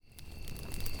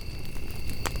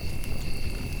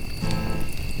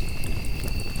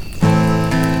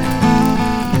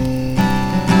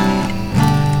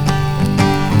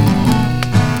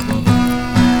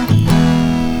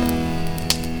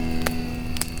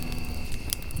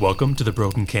Welcome to the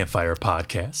Broken Campfire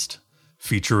podcast,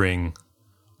 featuring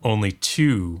only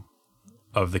two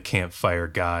of the Campfire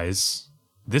guys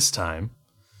this time,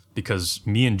 because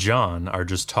me and John are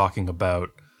just talking about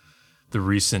the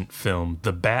recent film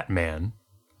The Batman,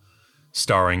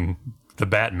 starring the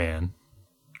Batman.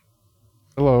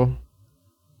 Hello.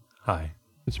 Hi.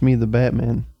 It's me, the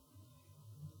Batman.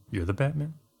 You're the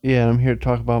Batman? Yeah, I'm here to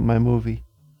talk about my movie.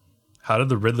 How did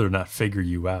the Riddler not figure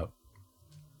you out?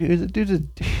 You've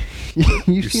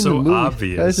You're seen so the movie.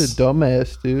 obvious. That's a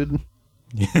dumbass, dude.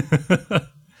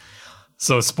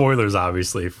 So spoilers,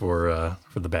 obviously, for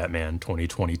the Batman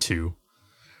 2022,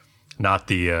 not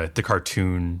the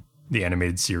cartoon, the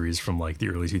animated series from like the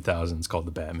early 2000s called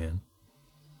The Batman.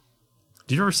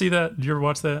 Did you ever see that? Did you ever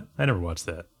watch that? I never watched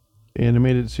that.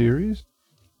 Animated series?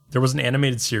 There was an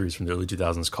animated series from the early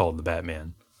 2000s called The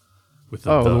Batman. With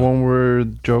the one where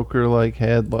Joker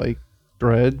had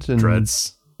dreads and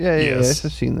dreads. Yeah, Yes.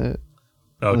 I've seen that.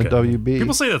 Okay. On the WB.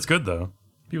 People say that's good though.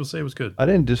 People say it was good. I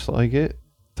didn't dislike it.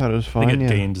 Thought it was fine. I think it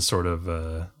gained a sort of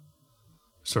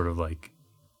like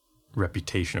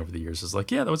reputation over the years. It's like,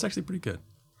 yeah, that was actually pretty good.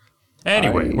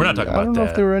 Anyway, we're not talking about that. I don't know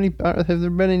if there were any. Have there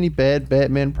been any bad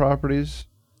Batman properties?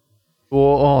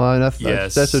 Well, that's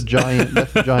a giant.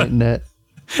 That's a giant net.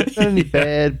 Any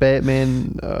bad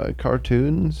Batman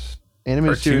cartoons?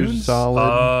 Animated series was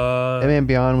solid. Batman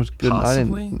Beyond was good.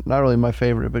 Possibly? Not really my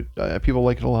favorite, but people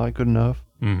like it a lot. Good enough.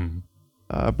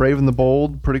 Mm-hmm. Brave and the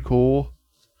Bold, pretty cool.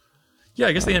 Yeah,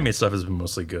 I guess the animated stuff has been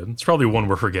mostly good. It's probably one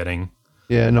we're forgetting.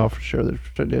 Yeah, no, for sure. There's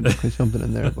definitely something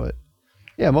in there, but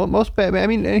yeah, most Batman. I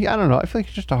mean, I don't know. I feel like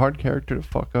he's just a hard character to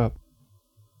fuck up.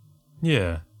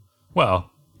 Yeah.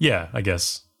 Well, yeah, I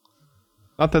guess.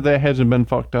 Not that hasn't been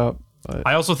fucked up. But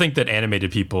I also think that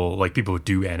animated people, like people who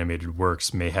do animated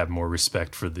works, may have more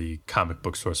respect for the comic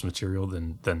book source material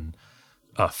than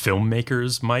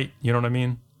filmmakers might. You know what I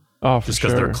mean? Oh, for just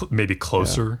because sure. they're maybe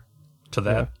closer to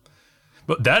that. Yeah.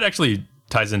 But that actually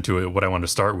ties into it. What I wanted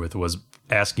to start with was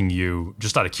asking you,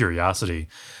 just out of curiosity,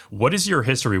 what is your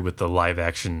history with the live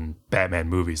action Batman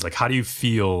movies? Like, how do you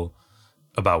feel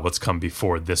about what's come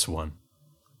before this one?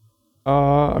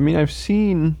 I've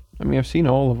seen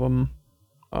all of them.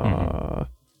 I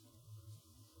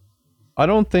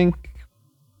don't think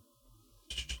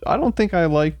I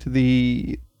liked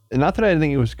the. Not that I didn't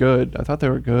think it was good. I thought they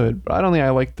were good, but I don't think I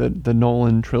liked the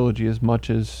Nolan trilogy as much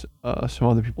as some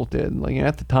other people did. Like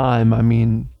at the time, I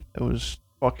mean, it was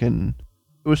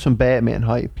some Batman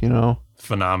hype, you know.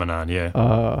 Phenomenon, yeah.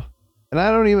 And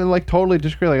I don't even totally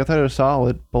disagree. Like I thought it was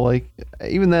solid, but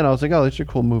even then, I was like, oh, these are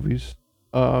cool movies.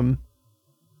 And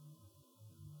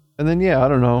then yeah, I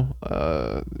don't know.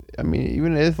 I mean,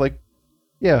 even if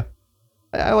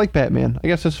I like Batman. I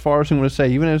guess as far as I'm going to say,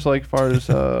 even as far as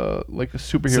a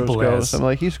superheroes goes, I'm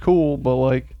like he's cool, but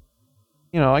I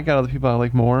got other people I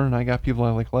like more, and I got people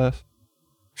I like less.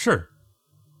 Sure.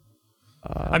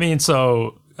 I mean,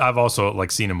 so I've also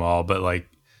seen them all, but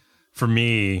for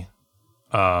me,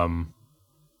 I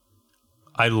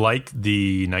like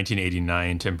the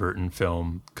 1989 Tim Burton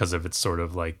film because of its sort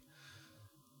of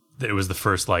it was the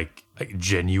first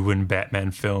genuine Batman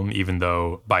film, even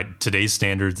though by today's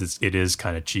standards it is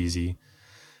kind of cheesy.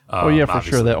 Oh yeah, for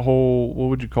sure. That whole, what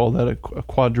would you call that? A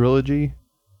quadrilogy?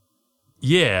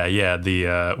 Yeah.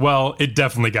 It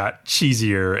definitely got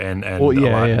cheesier and a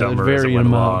lot dumber as it very went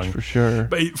along, for sure.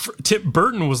 But Tim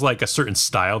Burton was a certain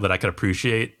style that I could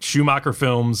appreciate. Schumacher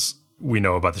films, we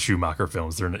know about the Schumacher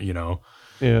films.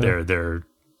 They're they're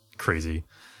crazy.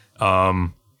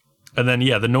 And then,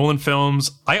 the Nolan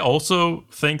films, I also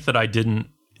think that they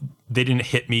didn't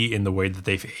hit me in the way that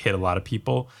they've hit a lot of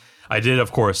people. I did,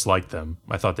 of course, like them.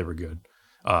 I thought they were good.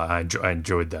 I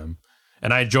enjoyed them.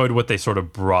 And I enjoyed what they sort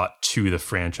of brought to the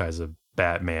franchise of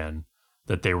Batman,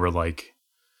 that they were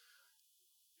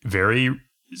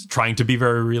trying to be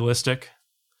very realistic.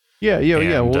 Yeah.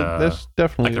 Well, that's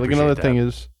definitely, another thing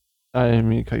is, I didn't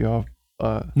mean to cut you off.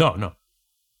 No.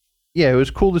 Yeah, it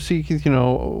was cool to see,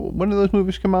 when did those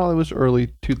movies come out? It was early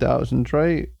 2000s,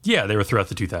 right? Yeah, they were throughout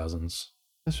the 2000s.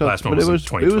 So, last one was in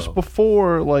 2012. It was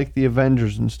before, the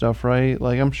Avengers and stuff, right?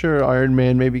 I'm sure Iron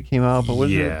Man maybe came out, but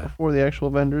was it before the actual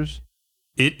Avengers?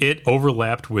 It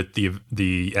overlapped with the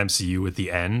MCU at the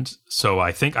end. So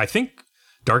I think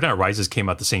Dark Knight Rises came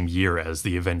out the same year as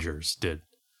the Avengers did.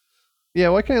 Yeah,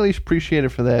 well, I can at least appreciate it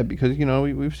for that because,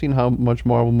 we've seen how much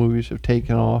Marvel movies have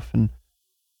taken off and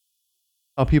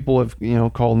how people have,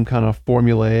 called them kind of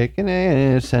formulaic, and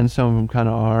in a sense, some of them kind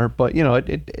of are. But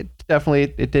it definitely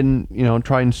didn't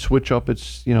try and switch up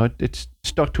its it's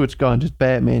stuck to its guns. It's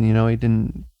Batman. He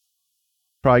didn't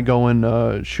try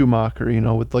going Schumacher.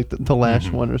 With the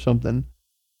last one or something.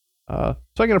 So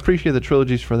I can appreciate the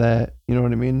trilogies for that. You know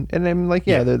what I mean? And then, like,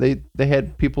 they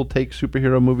had people take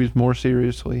superhero movies more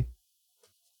seriously.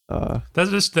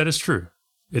 That is true.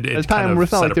 At the time,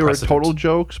 it's not like they were total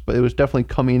jokes, but it was definitely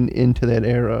coming into that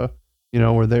era,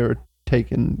 where they were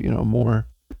taken,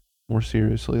 more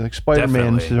seriously. Like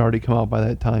Spider-Man has already come out by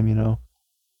that time,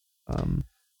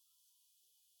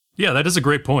 Yeah, that is a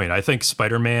great point. I think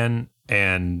Spider-Man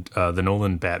and the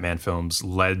Nolan Batman films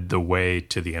led the way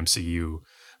to the MCU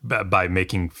by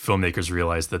making filmmakers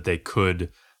realize that they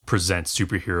could present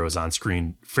superheroes on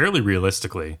screen fairly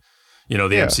realistically. The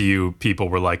MCU people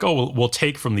were like, oh, we'll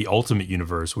take from the Ultimate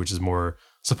Universe, which is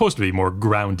supposed to be more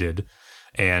grounded,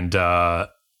 and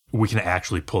we can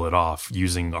actually pull it off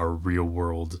using our real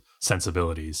world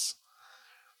sensibilities.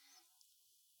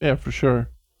 Yeah, for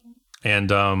sure.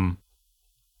 And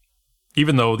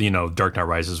even though, Dark Knight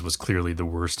Rises was clearly the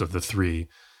worst of the three,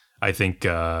 I think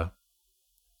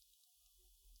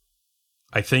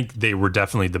they were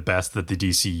definitely the best that the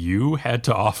DCU had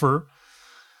to offer.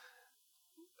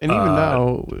 And even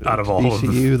now, out of all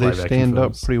DCU, they stand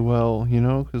up pretty well,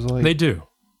 because they do.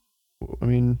 I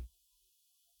mean,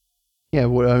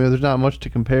 there's not much to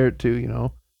compare it to,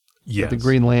 Yes. The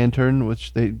Green Lantern,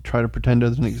 which they try to pretend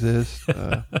doesn't exist,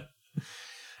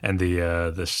 and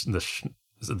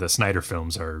the Snyder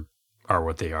films are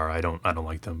what they are. I don't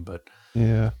like them, but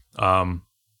yeah.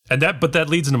 But that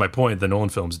leads into my point. The Nolan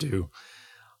films do.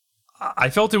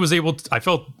 I felt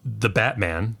the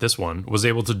Batman, this one, was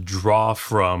able to draw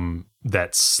from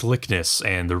that slickness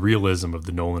and the realism of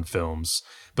the Nolan films,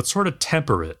 but sort of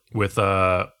temper it with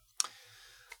I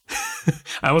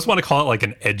almost want to call it like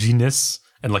an edginess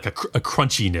and like a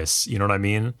crunchiness. You know what I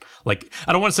mean? Like,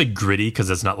 I don't want to say gritty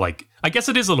because it's not like, I guess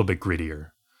it is a little bit grittier,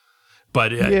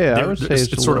 but I would say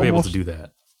it's sort of able to do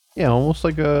that. Yeah, almost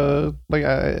like a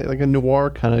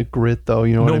noir kind of grit, though.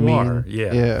 You know what I mean?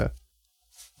 Yeah.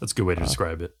 That's a good way to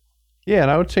describe it. Yeah, and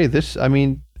I would say this. I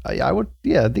mean, I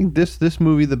think this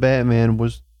movie, The Batman,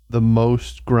 was the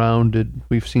most grounded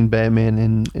we've seen Batman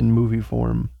in movie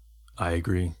form. I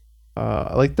agree.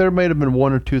 Like there might have been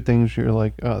one or two things you're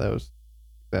like, oh,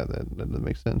 that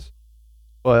makes sense.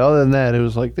 But other than that, it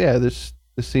was like, yeah, this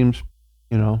seems,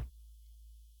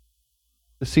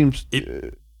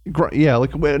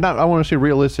 like not. I want to say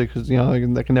realistic because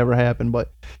that can never happen,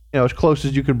 but as close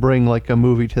as you could bring like a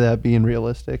movie to that being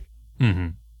realistic. Mm-hmm.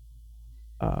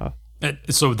 And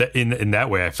so that in that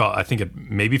way, I think it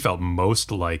maybe felt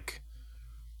most like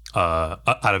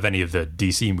out of any of the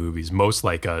DC movies, most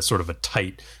like a sort of a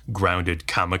tight, grounded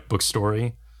comic book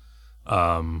story.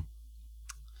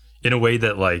 In a way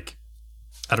that, like,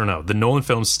 I don't know, the Nolan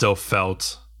films still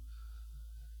felt.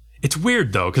 It's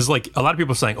weird though, because like a lot of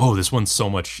people are saying, "Oh, this one's so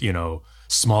much,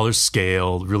 smaller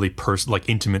scale, really like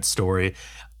intimate story."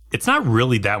 It's not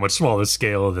really that much smaller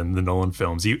scale than the Nolan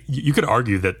films. You could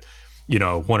argue that,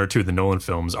 one or two of the Nolan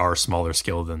films are smaller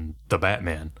scale than the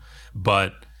Batman,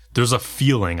 but there's a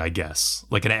feeling, I guess,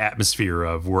 like an atmosphere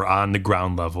of we're on the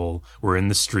ground level, we're in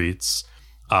the streets,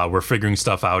 we're figuring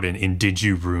stuff out in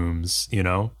dingy rooms,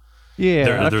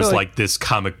 Yeah, there's like this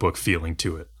comic book feeling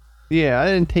to it. Yeah, I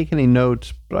didn't take any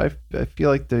notes, but I feel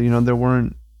like there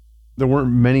weren't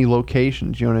many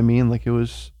locations. You know what I mean? Like it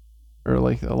was, or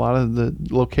like a lot of the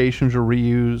locations were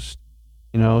reused.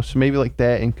 So maybe like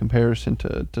that in comparison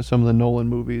to some of the Nolan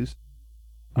movies.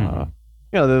 Mm-hmm.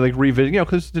 They're like revisit.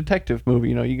 Because it's a detective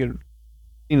movie. You get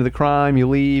the crime, you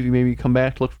leave, you maybe come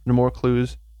back to look for more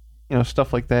clues.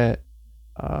 Stuff like that.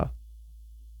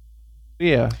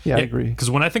 Yeah, I agree.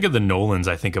 Because when I think of the Nolans,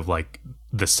 I think of like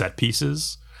the set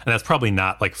pieces. And that's probably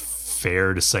not like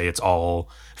fair to say it's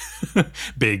all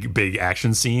big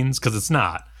action scenes, because it's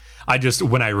not.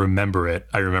 When I remember it,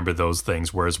 I remember those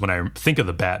things. Whereas when I think of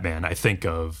the Batman, I think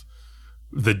of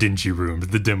the dingy rooms,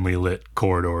 the dimly lit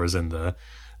corridors, and the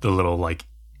little like,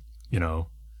 the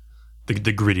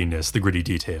grittiness, the gritty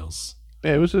details.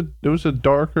 Yeah, it was a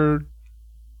darker,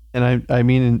 and I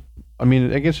mean I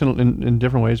guess in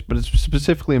different ways, but it's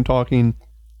specifically I'm talking.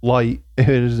 Light. It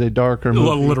is a darker movie.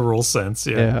 A literal sense,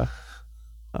 yeah.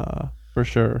 For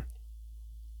sure.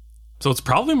 So it's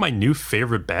probably my new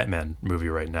favorite Batman movie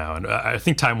right now, and I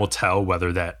think time will tell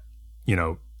whether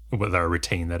whether I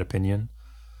retain that opinion.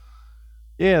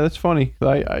 Yeah, that's funny.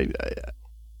 I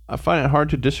find it hard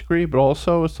to disagree, but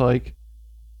also it's like,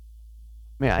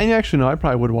 man, I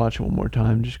probably would watch it one more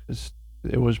time just because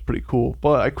it was pretty cool.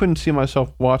 But I couldn't see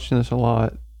myself watching this a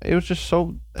lot. It was just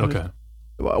so okay.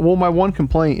 Well, my one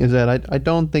complaint is that I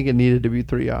don't think it needed to be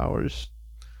 3 hours.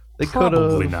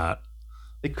 Probably not.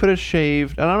 They could have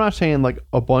shaved, and I'm not saying like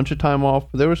a bunch of time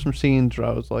off, but there were some scenes where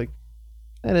I was like,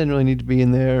 that didn't really need to be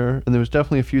in there. And there was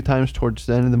definitely a few times towards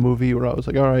the end of the movie where I was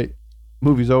like, all right,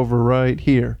 movie's over right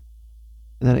here.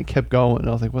 And then it kept going. And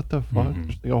I was like, what the fuck? Mm-hmm.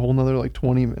 There's like a whole nother like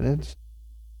 20 minutes.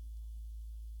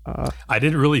 I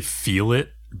didn't really feel it,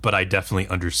 but I definitely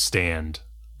understand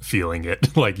feeling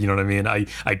it. Like, you know what I mean?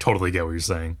 I totally get what you're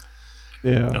saying.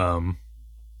 Yeah.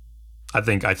 I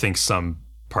think some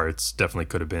parts definitely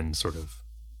could have been sort of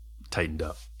tightened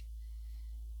up.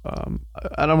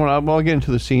 I don't want to. I'll get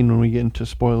into the scene when we get into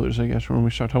spoilers, I guess, when we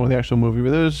start talking about the actual movie.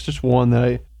 But there's just one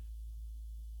that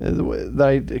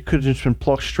it could have just been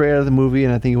plucked straight out of the movie,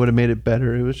 and I think it would have made it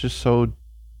better. It was just so,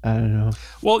 I don't know.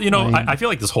 Well, I feel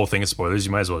like this whole thing is spoilers.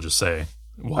 You might as well just say.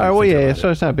 Well, yeah.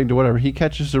 So it's not big to whatever. He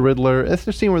catches the Riddler. It's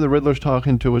the scene where the Riddler's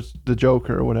talking to the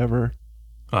Joker or whatever.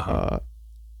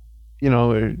 You know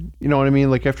what I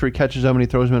mean? Like after he catches him and he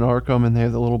throws him in Arkham, and they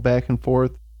have the little back and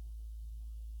forth.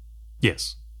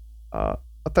 Yes. I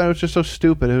thought it was just so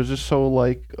stupid. It was just so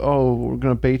like, oh, we're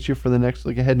gonna bait you for the next.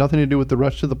 Like it had nothing to do with the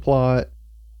rest of the plot.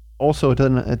 Also, it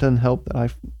doesn't help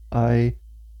that I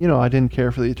didn't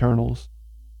care for the Eternals,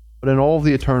 but in all of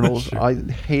the Eternals, sure. I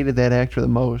hated that actor the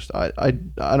most. I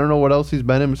don't know what else he's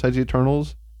been in besides the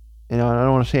Eternals. I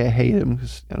don't want to say I hate him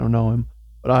because I don't know him.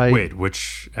 But wait,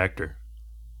 which actor?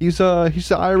 He's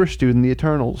the Irish dude in the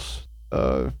Eternals.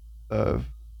 I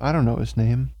don't know his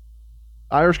name.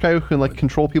 Irish guy who can like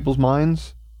control people's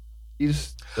minds.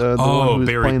 He's the one who's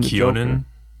Barry playing the Keoghan. Joker.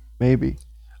 Maybe.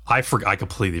 I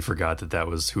completely forgot that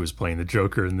was who was playing the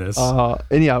Joker in this.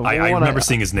 And yeah, I remember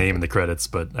seeing his name in the credits,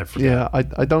 but I forgot. Yeah,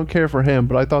 I don't care for him,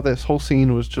 but I thought this whole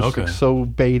scene was just like so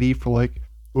baity for like,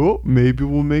 oh, maybe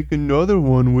we'll make another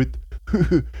one with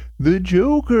the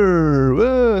Joker.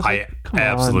 I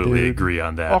absolutely agree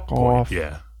on that point. Off.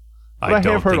 Yeah, but I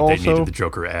don't think they needed the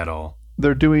Joker at all.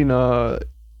 They're doing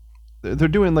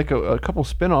like a couple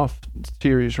spin-off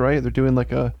series, right? They're doing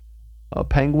like a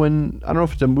Penguin. I don't know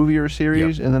if it's a movie or a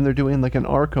series, and then they're doing like an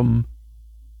Arkham.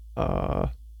 I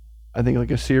think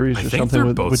like a series or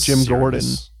something with Jim Gordon.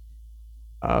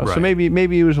 Right. So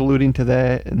maybe he was alluding to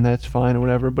that, and that's fine or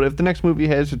whatever. But if the next movie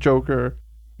has a Joker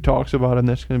who talks about him,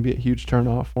 that's going to be a huge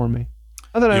turnoff for me.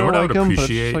 Not that I don't like him, but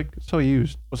it's like so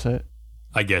used. What's that?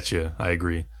 I get you. I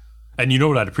agree. And you know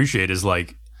what I'd appreciate is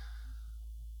like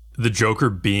the Joker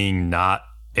being not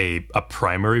a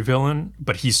primary villain,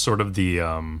 but he's sort of the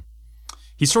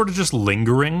he's sort of just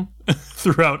lingering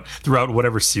throughout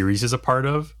whatever series he's a part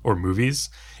of or movies.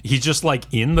 He's just like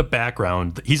in the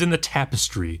background. He's in the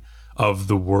tapestry of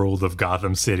the world of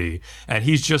Gotham City, and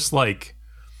he's just like,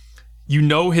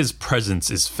 his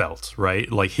presence is felt,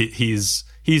 right? Like he's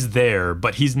there,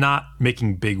 but he's not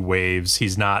making big waves.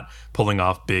 He's not pulling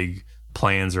off big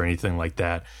plans or anything like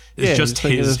that. It's just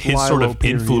his sort of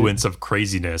influence of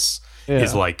craziness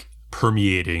is like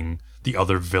permeating the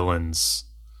other villains'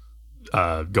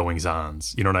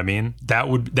 goings-ons. You know what I mean? That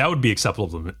would be acceptable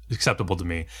to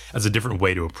me as a different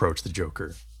way to approach the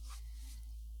Joker.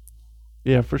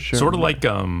 Yeah, for sure. Sort of like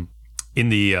in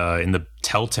the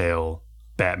Telltale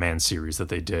Batman series that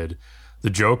they did, the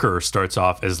Joker starts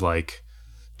off as like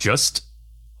just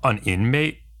an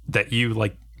inmate that you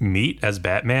like meet as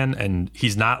Batman, and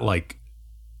he's not like,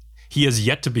 he has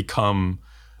yet to become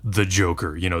the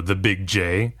Joker, the big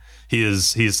J. He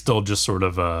is still just sort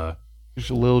of just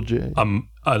a little J.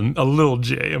 A little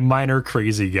J, a minor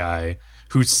crazy guy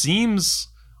who seems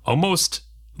almost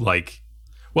like,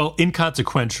 well,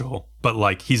 inconsequential, but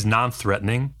like he's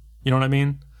non-threatening. You know what I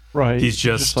mean? Right. He's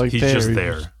just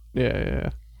there. Yeah.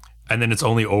 And then it's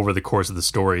only over the course of the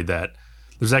story that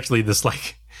there's actually this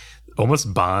like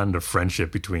almost bond of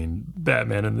friendship between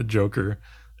Batman and the Joker.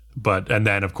 And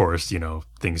then of course,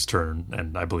 things turn,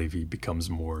 and I believe he becomes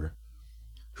more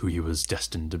who he was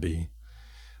destined to be.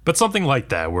 But something like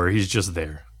that, where he's just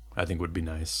there, I think would be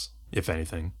nice, if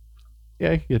anything.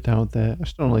 Yeah, I can get down with that. I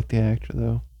still don't like the actor,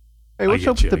 though. Hey, what's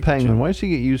up with the Penguin? Why does he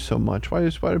get used so much? Why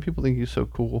do people think he's so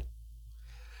cool?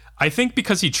 I think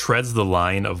because he treads the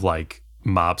line of like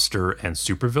mobster and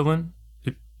supervillain,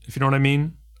 if you know what I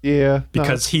mean. Yeah.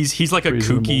 Because he's like a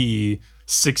kooky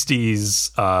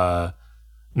 60s, I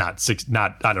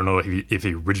don't know if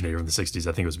he originated in the 60s.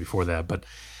 I think it was before that, but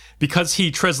because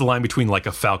he treads the line between like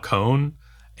a Falcone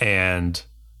and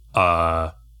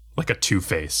like a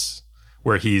Two-Face,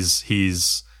 where he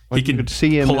can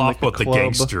pull off both the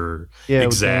gangster,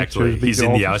 exactly. He's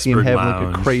in the Iceberg Lounge,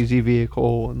 like a crazy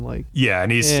vehicle, and like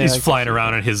and he's flying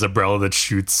around in his umbrella that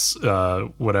shoots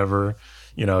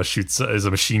shoots as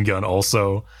a machine gun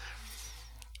also.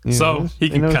 Yeah, so he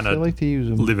can kind of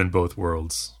live in both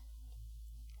worlds,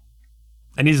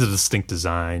 and he's a distinct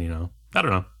design. I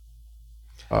don't know.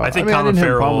 I think Colin Farrell. I didn't have a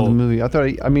Farrell. problem with the movie. I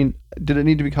thought. Did it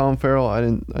need to be Colin Farrell? I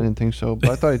didn't think so, but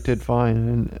I thought it did fine,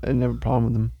 and I didn't have a problem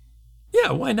with him.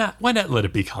 Yeah, why not? Why not let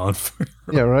it be Colin Farrell?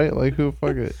 Yeah, right. Like who?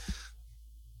 Fuck it.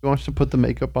 He wants to put the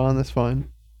makeup on. That's fine.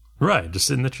 Right, just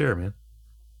sit in the chair, man.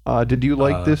 Did you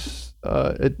like this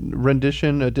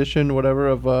edition, whatever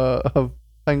of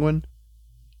Penguin?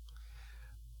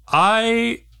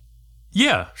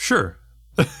 Yeah, sure.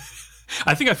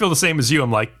 I think I feel the same as you.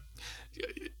 I'm like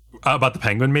about the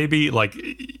Penguin, maybe. Like,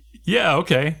 yeah,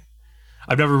 okay.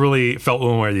 I've never really felt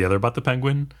one way or the other about the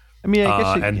Penguin. I mean,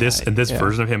 I guess this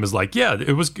version of him is like, yeah,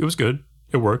 it was good.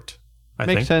 It worked. I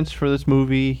think makes sense for this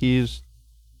movie. He's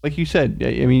like you said.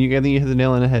 I mean, I think you hit the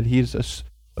nail on the head. He's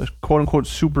a quote unquote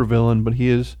super villain, but he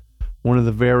is one of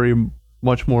the very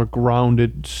much more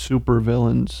grounded super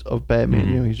villains of Batman.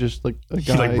 Mm-hmm. You know, he's just like a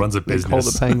guy he like runs a business called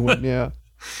the Penguin. Yeah,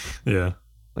 yeah.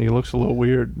 Like it looks a little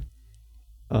weird.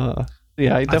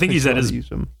 Yeah, I think he's at his.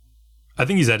 I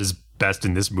think he's at his best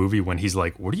in this movie when he's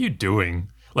like, "What are you doing?"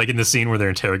 Like in the scene where they're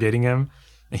interrogating him,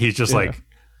 and he's just like,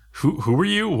 "Who are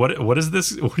you? What is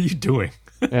this? What are you doing?"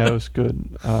 Yeah, it was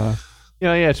good.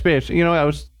 It's bad. I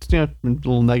was a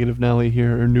little negative Nelly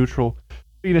here or neutral.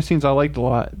 Scenes I liked a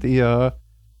lot. The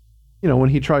when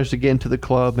he tries to get into the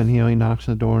club and he knocks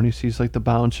on the door and he sees like the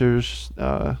bouncers.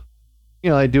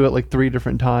 They do it like 3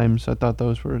 different times. I thought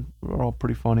those were all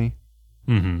pretty funny.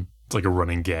 Mm-hmm. It's like a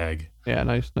running gag. Yeah,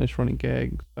 nice running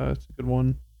gag. It's a good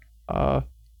one.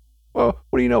 Well,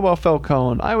 what do you know about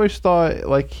Falcone? I always thought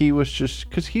like he was just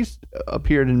because he's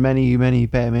appeared in many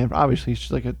Batman. Obviously, he's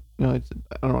just like I don't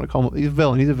want to call him. He's a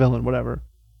villain. He's a villain. Whatever.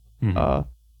 Mm-hmm.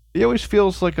 He always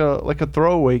feels like a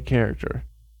throwaway character.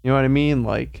 You know what I mean?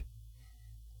 Like,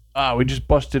 we just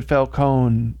busted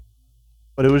Falcone,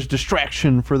 but it was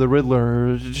distraction for the Riddler. Or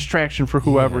it was a distraction for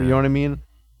whoever. Yeah. You know what I mean?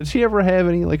 Does he ever have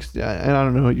any like? And I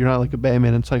don't know. You're not like a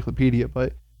Batman encyclopedia,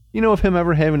 but. You know of him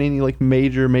ever having any like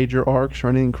major arcs or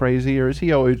anything crazy, or is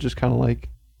he always just kind of like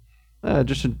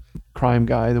just a crime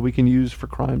guy that we can use for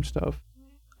crime stuff?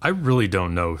 I really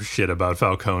don't know shit about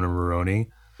Falcone and Maroni.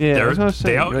 Yeah,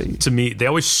 to me, they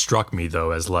always struck me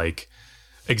though as like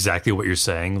exactly what you're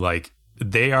saying. Like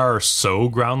they are so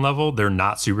ground level; they're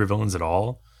not supervillains at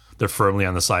all. They're firmly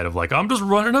on the side of like I'm just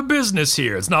running a business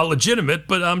here. It's not legitimate,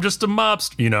 but I'm just a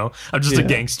mobster. I'm just a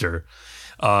gangster.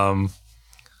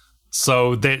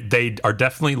 So they are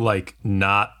definitely like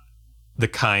not the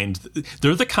kind.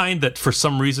 They're the kind that for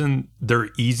some reason they're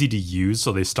easy to use,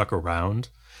 so they stuck around.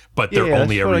 But they're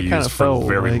only ever used for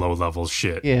very low level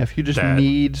shit. Yeah, if you just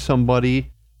need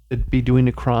somebody to be doing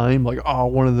a crime, like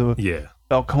one of the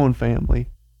Falcone family.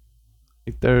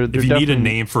 They're if you need a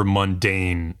name for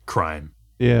mundane crime,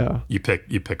 you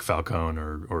pick Falcone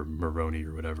or Maroni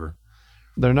or whatever.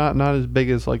 They're not as big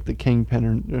as like the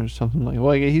Kingpin or something like.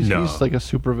 Well, he's like a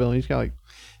super villain. He's got like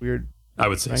weird. I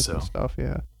would say so. Stuff,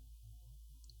 yeah.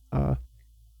 But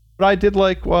I did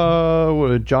like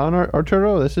John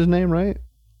Arturo. That's his name, right?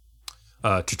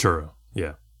 Turturro.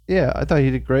 Yeah. Yeah, I thought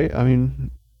he did great. I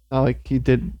mean, not like he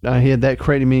did. He had that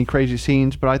crazy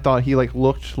scenes, but I thought he like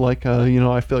looked like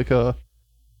I feel like a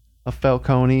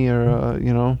Falcone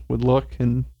or would look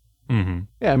and. Mm-hmm.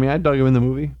 Yeah, I mean, I dug him in the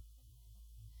movie.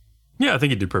 Yeah, I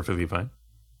think he did perfectly fine.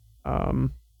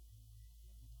 Now,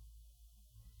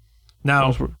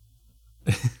 were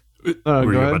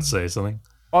you about to say something?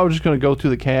 I was just going to go through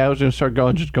the cast. I was going to start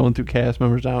going through cast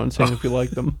members out and saying if you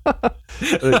like them.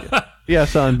 Yeah,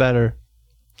 sound better.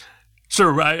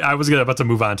 Sure, I was about to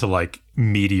move on to like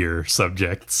meatier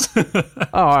subjects.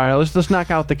 All right, let's knock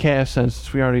out the cast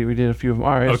since we did a few of them.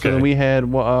 All right, okay. So then we had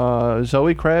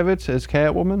Zoe Kravitz as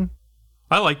Catwoman.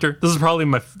 I liked her. This is probably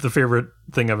the favorite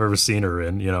thing I've ever seen her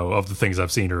in. Of the things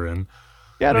I've seen her in.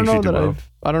 Yeah, I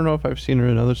don't know if I've seen her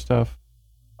in other stuff.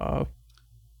 But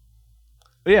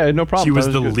yeah, no problem. She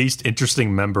was the least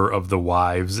interesting member of the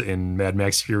wives in Mad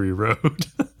Max Fury Road.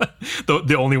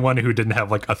 the only one who didn't have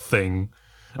like a thing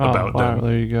about them.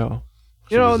 There you go. I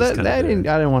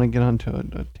didn't want to get onto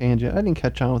a tangent. I didn't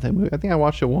catch on with that movie. I think I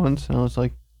watched it once and I was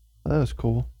like, that was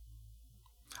cool.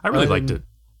 I really liked it.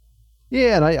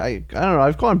 Yeah, and I don't know.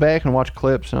 I've gone back and watched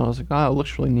clips, and I was like, it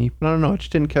looks really neat. But I don't know. It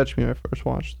just didn't catch me when I first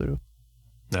watched through.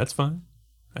 That's fine.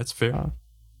 That's fair.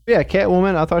 Yeah,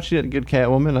 Catwoman. I thought she did a good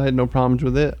Catwoman. I had no problems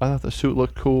with it. I thought the suit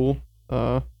looked cool.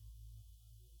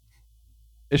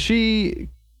 Is she...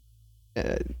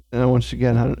 once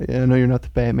again, I know you're not the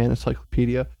Batman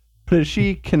encyclopedia, but is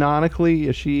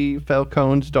she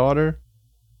Falcone's daughter?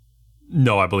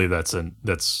 No, I believe that's...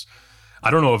 I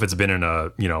don't know if it's been in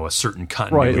a certain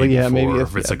continuity before, or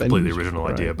if it's a completely original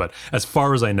idea. But as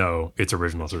far as I know, it's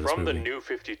original to this movie. From the New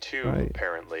 52,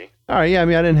 apparently. All right, yeah. I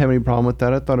mean, I didn't have any problem with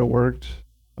that. I thought it worked.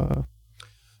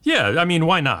 Yeah, I mean,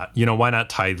 why not? Why not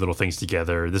tie little things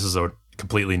together? This is a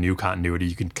completely new continuity.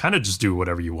 You can kind of just do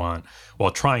whatever you want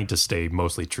while trying to stay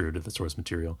mostly true to the source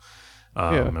material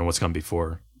and what's come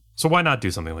before. So why not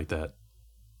do something like that?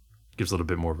 Gives a little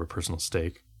bit more of a personal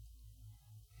stake.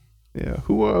 Yeah.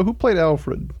 Who played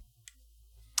Alfred?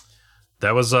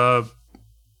 That was Andy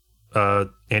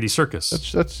Serkis.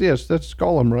 That's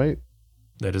Gollum, right?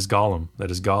 That is Gollum. That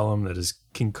is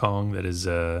King Kong. That is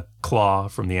Claw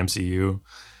from the MCU.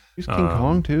 He's King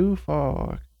Kong too.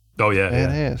 Fuck. Oh yeah,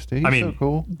 badass, dude. He's so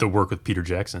cool. The work with Peter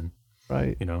Jackson,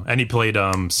 right? And he played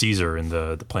Caesar in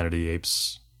the Planet of the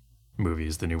Apes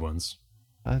movies, the new ones.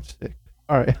 That's sick.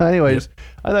 All right. Anyways,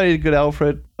 I thought he did good,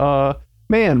 Alfred.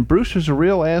 Man, Brewster's a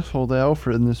real asshole to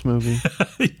Alfred in this movie.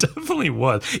 He definitely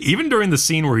was. Even during the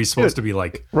scene where he's supposed to be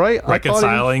like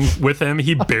reconciling with him,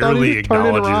 he barely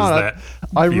acknowledges that.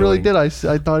 I really did. I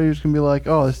thought he was going to be like,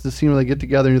 oh, it's the scene where they get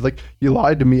together and he's like, you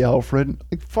lied to me, Alfred.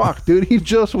 Like, fuck, dude, he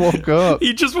just woke up.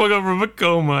 He just woke up from a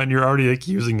coma and you're already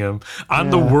accusing him. On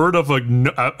the word of a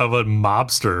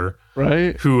mobster,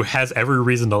 right? Who has every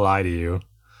reason to lie to you.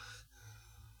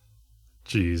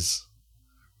 Jeez.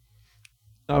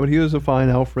 No, but he was a fine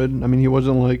Alfred. I mean, he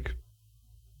wasn't like,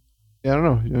 I don't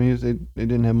know. I mean, they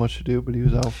didn't have much to do, but he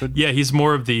was Alfred. Yeah, he's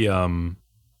more of the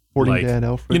sporting dad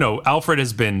Alfred. Alfred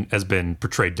has been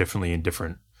portrayed differently in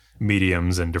different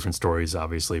mediums and different stories,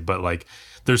 obviously. But like,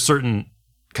 there's certain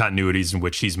continuities in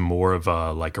which he's more of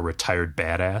a retired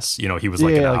badass. He was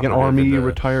like an army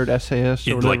retired SAS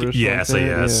or whatever.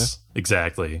 SAS,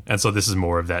 exactly. And so this is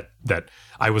more of that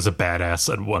I was a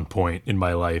badass at one point in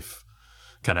my life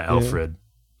kind of Alfred.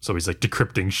 So he's like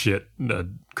decrypting shit,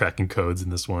 cracking codes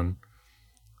in this one.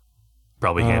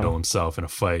 Probably handle himself in a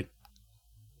fight.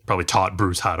 Probably taught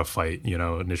Bruce how to fight,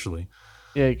 initially.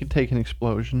 Yeah, he could take an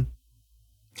explosion.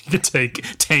 He could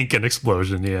tank an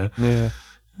explosion, yeah. Yeah.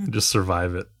 And just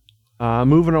survive it.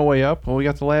 Moving our way up, well, we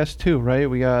got the last two, right?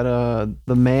 We got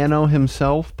the Mano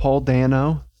himself, Paul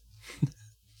Dano.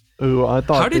 Who I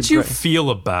thought. How did you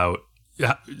feel about?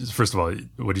 First of all,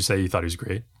 what did you say? You thought he was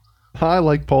great. I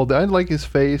like Paul. I like his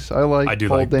face. I do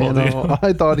like Paul Dano.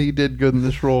 I thought he did good in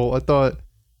this role. I thought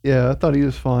he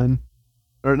was fine.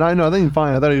 Or no, I think he's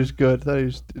fine. I thought he was good. I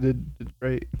thought he did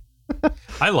great.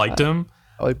 I liked him.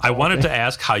 I wanted to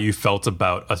ask how you felt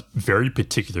about a very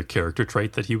particular character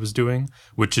trait that he was doing,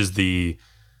 which is the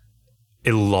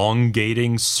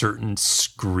elongating certain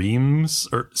screams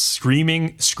or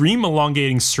scream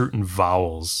elongating certain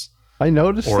vowels. I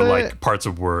noticed or that. Like parts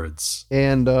of words.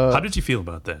 And how did you feel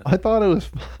about that? I thought it was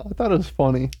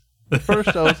funny. At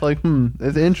first I was like,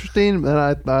 it's interesting. Then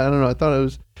I don't know. I thought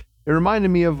it reminded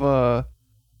me of I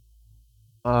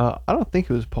don't think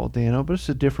it was Paul Dano, but it's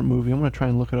a different movie. I'm gonna try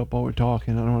and look it up while we're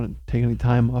talking. I don't want to take any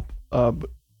time up. But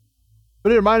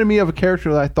it reminded me of a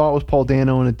character that I thought was Paul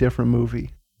Dano in a different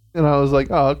movie, and I was like,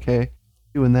 oh, okay,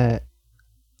 doing that.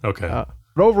 Okay.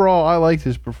 But overall, I liked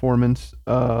his performance.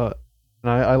 And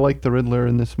I liked the Riddler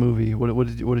in this movie. What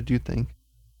did you think?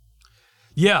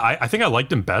 Yeah, I think I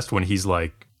liked him best when he's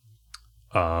like,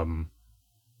 I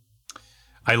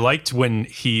liked when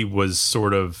he was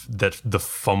sort of the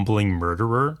fumbling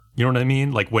murderer. You know what I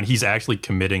mean? Like when he's actually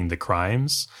committing the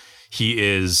crimes, he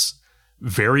is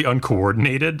very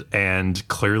uncoordinated and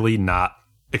clearly not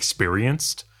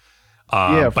experienced.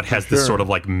 But has this sort of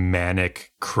like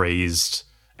manic, crazed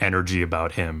energy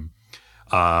about him.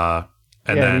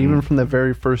 And then even from the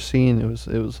very first scene, it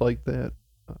was like that.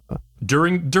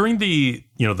 During the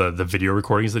the video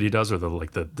recordings that he does, or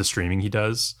the streaming he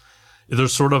does,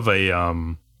 there's sort of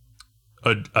a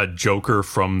Joker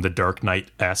from the Dark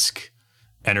Knight-esque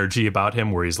energy about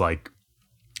him, where he's like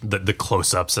the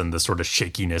close-ups and the sort of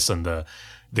shakiness and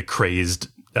the crazed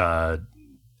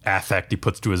affect he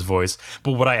puts to his voice.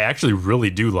 But what I actually really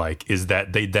do like is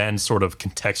that they then sort of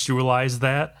contextualize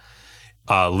that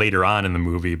later on in the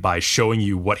movie by showing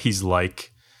you what he's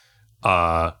like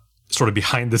sort of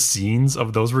behind the scenes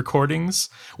of those recordings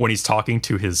when he's talking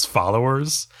to his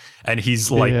followers, and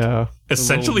he's like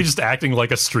essentially just acting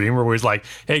like a streamer where he's like,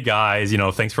 hey guys,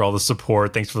 thanks for all the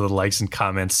support, thanks for the likes and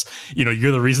comments,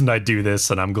 you're the reason I do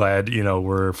this, and I'm glad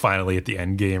we're finally at the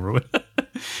end game, or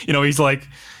he's like,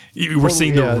 we're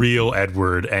seeing the real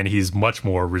Edward, and he's much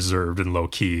more reserved and low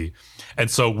key. And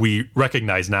so we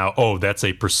recognize now, that's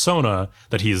a persona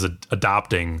that he is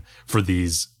adopting for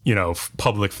these,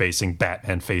 public-facing,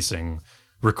 Batman-facing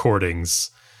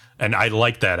recordings. And I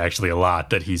like that actually a lot,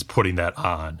 that he's putting that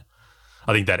on.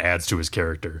 I think that adds to his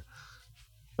character.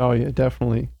 Oh, yeah,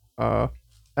 definitely. I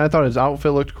thought his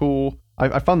outfit looked cool.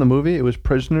 I found the movie. It was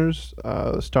Prisoners,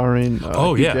 starring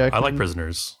Hugh Jackman. I like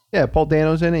Prisoners. Yeah, Paul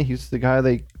Dano's in it. He's the guy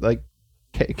they,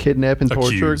 kidnap and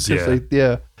torture.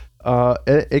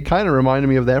 It kind of reminded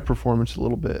me of that performance a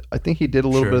little bit. I think he did a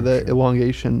little bit of that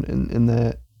elongation in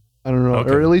that. I don't know,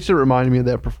 or at least it reminded me of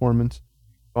that performance.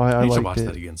 I need to watch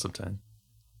that again sometime.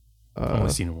 I've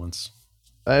only seen it once.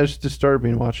 It's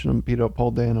disturbing watching him beat up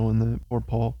Paul Dano and the poor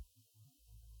Paul.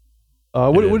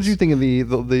 What did you think of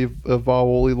the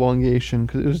vowel elongation?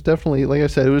 Because it was definitely, like I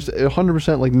said, it was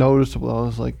 100% like noticeable. I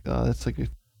was like, that's like a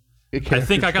I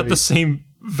think I got the same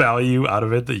value out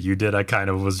of it that you did. I kind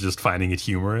of was just finding it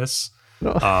humorous.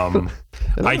 No.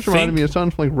 It reminded me of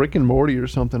something from like Rick and Morty or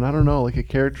something. I don't know, like a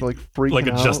character like freaking like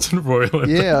a out. Justin Roiland.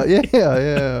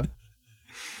 Yeah.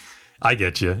 I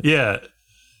get you. Yeah.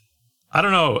 I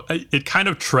don't know. It kind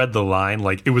of tread the line.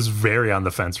 Like, it was very on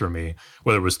the fence for me,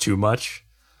 whether it was too much.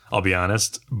 I'll be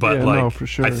honest. But no, for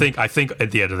sure. I think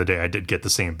at the end of the day, I did get the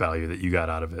same value that you got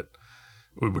out of it,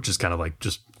 which is kind of like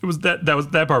just it was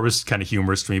that part was kind of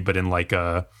humorous to me, but in like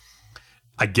I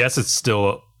guess it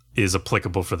still is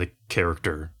applicable for the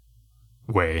character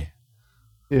way.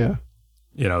 Yeah.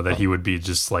 You know, that he would be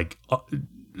just like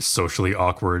socially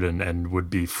awkward and would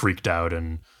be freaked out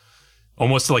and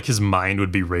almost like his mind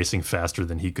would be racing faster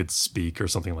than he could speak or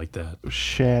something like that.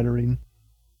 Shattering.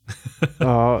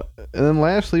 And then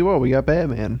lastly, we got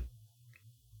Batman.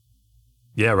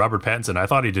 Yeah, Robert Pattinson. I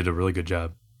thought he did a really good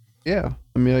job. Yeah.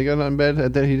 I mean, I got nothing bad. I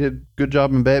thought he did a good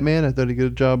job in Batman. I thought he did a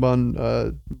good job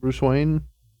on Bruce Wayne.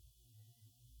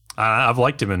 I've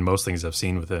liked him in most things I've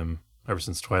seen with him ever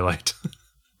since Twilight.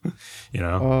 You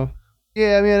know?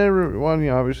 Yeah, I mean, I never,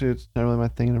 obviously it's not really my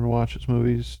thing. I never watch his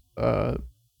movies. I'm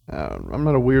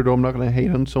not a weirdo. I'm not going to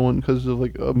hate on someone because of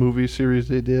like a movie series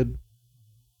they did.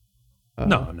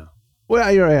 No.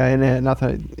 Well, you're right. And not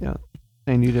that,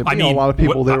 saying you did. But, a lot of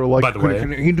people, they were like, by the way,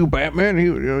 can he do Batman? He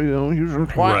was in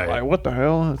Twilight. Right. What the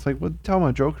hell? It's like, tell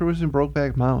my Joker was in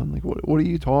Brokeback Mountain. Like, what are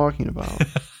you talking about?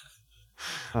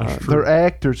 They're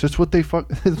actors. That's what they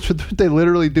that's what they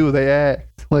literally do. They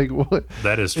act. Like, what?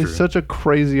 That is true. It's such a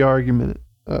crazy argument.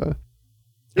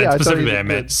 Yeah, specifically, I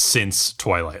meant since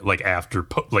Twilight, like after,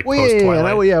 post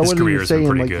Twilight. His career has been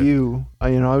pretty good. I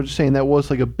was just saying that was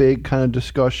like a big kind of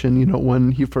discussion,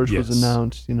 when he first was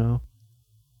announced, and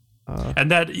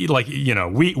that,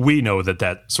 we know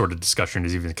that sort of discussion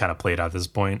is even kind of played out at this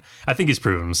point. I think he's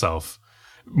proven himself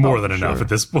more than enough at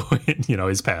this point.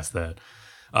 He's past that.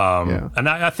 And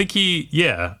I think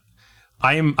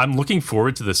I'm looking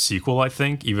forward to the sequel. I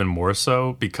think even more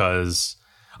so because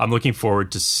I'm looking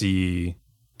forward to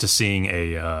seeing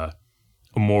a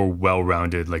more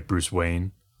well-rounded like Bruce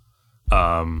Wayne.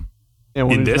 And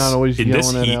when he's not always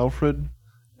yelling at Alfred.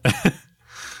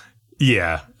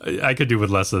 Yeah, I could do with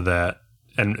less of that,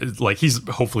 and like he's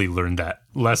hopefully learned that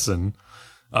lesson.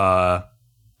 And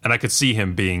I could see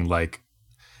him being like,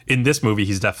 in this movie,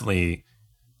 he's definitely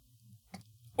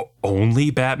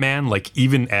only Batman. Like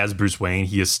even as Bruce Wayne,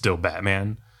 he is still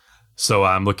Batman. So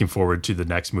I'm looking forward to the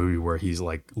next movie where he's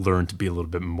like learned to be a little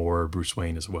bit more Bruce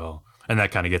Wayne as well, and that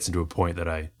kind of gets into a point that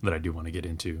I do want to get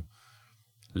into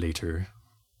later.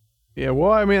 Yeah,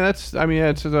 well, I mean that's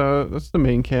the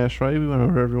main cast, right? We went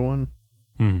over everyone.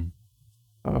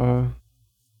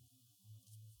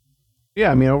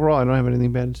 Yeah, I mean overall, I don't have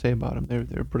anything bad to say about them.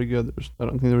 They're pretty good. I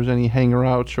don't think there was any hanger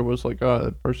outs or was like,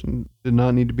 that person did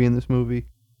not need to be in this movie.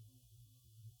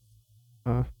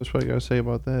 That's what I gotta say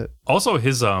about that. Also,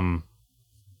 his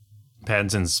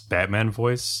Pattinson's Batman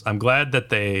voice. I'm glad that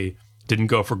they didn't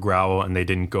go for growl and they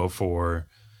didn't go for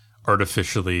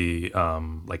artificially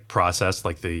like processed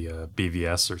like the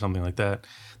BVS or something like that.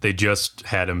 They just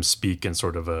had him speak in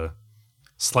sort of a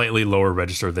slightly lower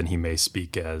register than he may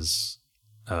speak as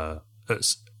a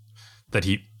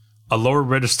lower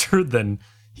register than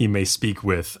he may speak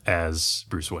with as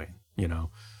Bruce Wayne.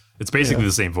 It's basically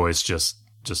the same voice, just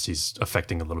he's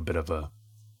affecting a little bit of a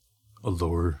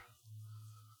lower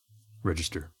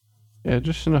register. Yeah,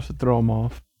 just enough to throw him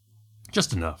off.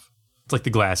 Just enough. It's like the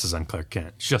glasses on Clark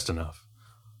Kent. Just enough.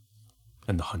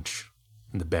 And the hunch.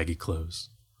 And the baggy clothes.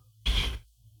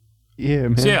 Yeah,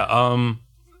 man. So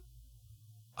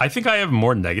I think I have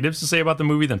more negatives to say about the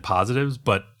movie than positives,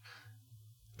 but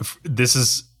this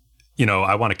is,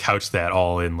 I want to couch that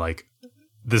all in like,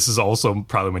 this is also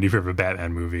probably my new favorite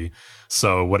Batman movie.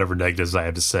 So whatever negatives I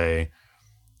have to say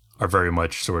are very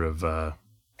much sort of,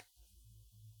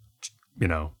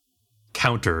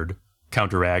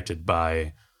 counteracted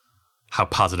by how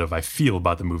positive I feel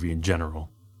about the movie in general.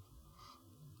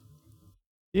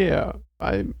 Yeah,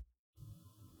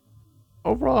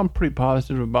 overall I'm pretty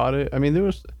positive about it. I mean, there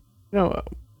was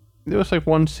like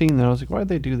one scene that I was like, why'd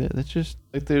they do that? It's just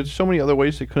like there's so many other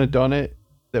ways they could have done it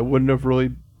that wouldn't have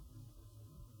really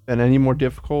been any more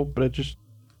difficult, but it just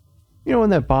You know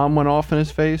when that bomb went off in his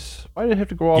face? Why did it have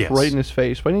to go off right in his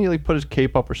face? Why didn't he like put his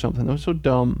cape up or something? That was so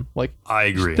dumb. Like, I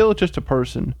agree. Still just a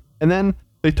person. And then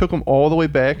they took him all the way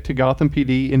back to Gotham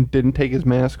PD and didn't take his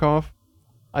mask off.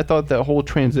 I thought that whole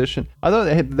transition. I thought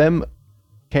they had them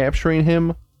capturing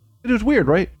him. It was weird,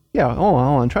 right? Yeah. Hold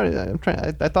on.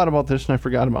 I thought about this and I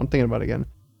forgot about it. I'm thinking about it again.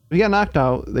 He got knocked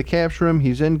out. They capture him.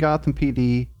 He's in Gotham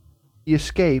PD. He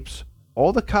escapes.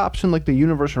 All the cops in like the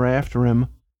universe are after him.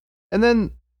 And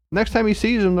then next time he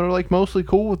sees him, they're like mostly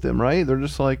cool with him, right? They're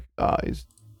just like, he's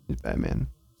Batman.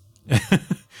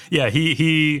 Yeah,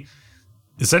 he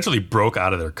essentially broke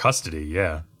out of their custody.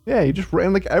 Yeah. Yeah, he just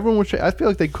ran like everyone was. I feel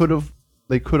like they could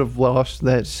have lost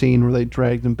that scene where they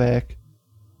dragged him back.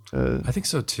 I think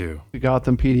so too. To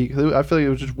Gotham PD. I feel like it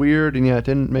was just weird, and it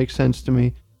didn't make sense to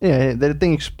me. Yeah, that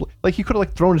thing like he could have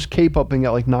like thrown his cape up and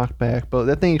got like knocked back, but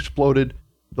that thing exploded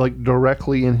like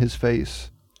directly in his face.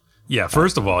 Yeah,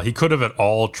 first of all, he could have at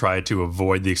all tried to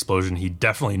avoid the explosion he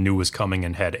definitely knew was coming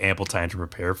and had ample time to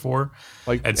prepare for.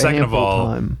 And second of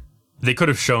all, they could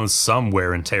have shown some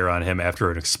wear and tear on him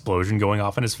after an explosion going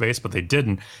off in his face, but they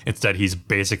didn't. Instead, he's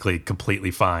basically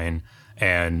completely fine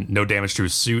and no damage to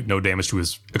his suit, no damage to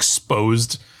his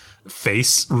exposed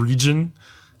face region.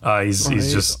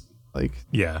 He's just like,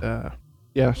 yeah.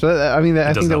 So I think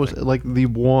that was like the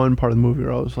one part of the movie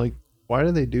where I was like, why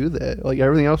did they do that? Like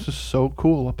everything else is so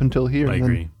cool up until here. I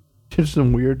agree. Just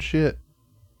some weird shit.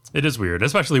 It is weird,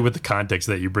 especially with the context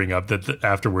that you bring up that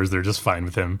afterwards they're just fine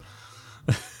with him.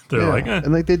 They're like,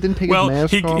 and like they didn't take his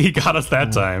mask off. He got us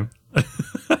that time.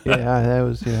 That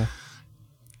was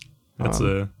That's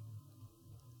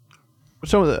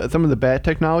some of the bat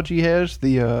technology he has,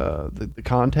 the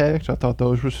contacts. I thought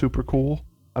those were super cool.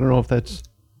 I don't know if that's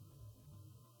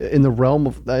in the realm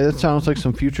of that. Sounds like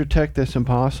some future tech that's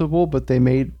impossible, but they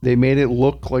made it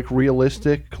look like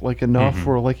realistic, like enough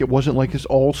where like it wasn't like this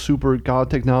all super god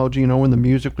technology. You know, when the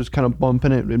music was kind of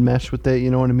bumping it and messed with it. You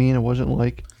know what I mean? It wasn't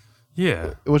like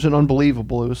it wasn't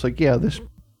unbelievable. It was like this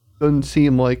doesn't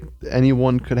seem like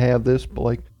anyone could have this, but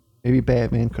like maybe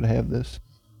Batman could have this.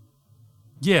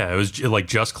 Yeah, it was like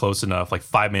just close enough, like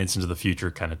 5 minutes into the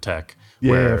future kind of tech.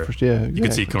 You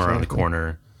can see it come around the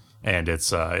corner. And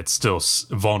it's still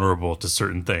vulnerable to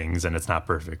certain things, and it's not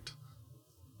perfect.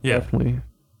 Yeah, definitely.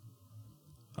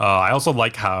 I also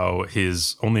like how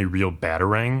his only real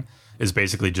batarang is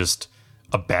basically just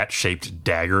a bat-shaped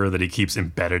dagger that he keeps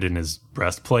embedded in his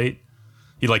breastplate.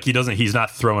 He's not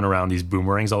throwing around these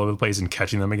boomerangs all over the place and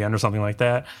catching them again or something like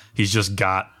that. He's just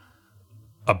got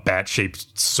a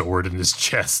bat-shaped sword in his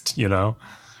chest, you know?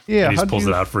 Yeah, and he pulls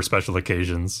it out for special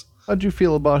occasions. How'd you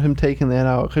feel about him taking that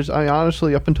out? Because I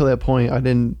honestly, up until that point,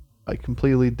 I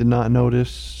completely did not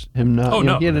notice him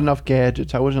not. He had enough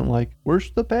gadgets. I wasn't like,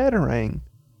 where's the batarang?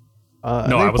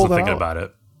 I wasn't thinking about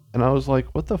it. And I was like,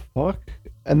 what the fuck?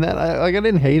 And then I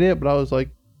didn't hate it, but I was like,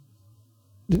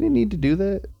 did he need to do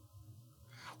that?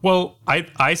 Well,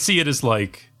 I see it as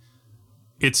like,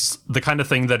 it's the kind of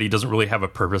thing that he doesn't really have a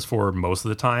purpose for most of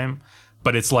the time,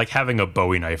 but it's like having a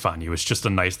Bowie knife on you. It's just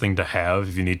a nice thing to have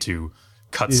if you need to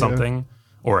cut something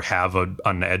or have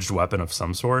an edged weapon of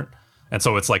some sort. And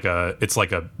so it's like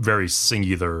a very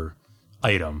singular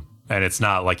item, and it's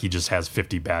not like he just has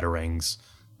 50 batarangs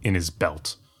in his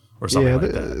belt or something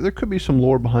like that. There could be some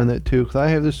lore behind that too, because I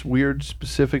have this weird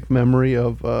specific memory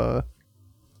of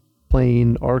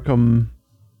playing Arkham,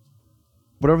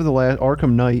 whatever the last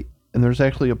Arkham Knight, and there's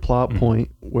actually a plot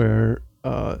point where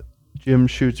Jim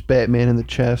shoots Batman in the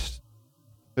chest.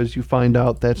 Because you find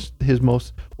out that's his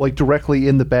most, like directly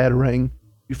in the batarang,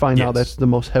 you find out that's the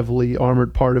most heavily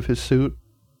armored part of his suit.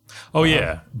 Oh,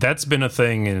 yeah. That's been a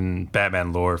thing in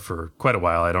Batman lore for quite a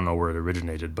while. I don't know where it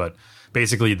originated, but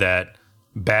basically that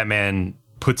Batman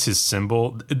puts his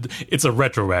symbol. It's a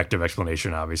retroactive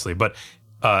explanation, obviously, but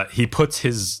he puts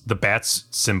the bat's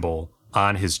symbol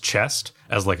on his chest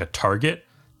as like a target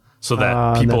so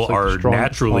that people are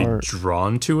naturally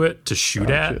drawn to it to shoot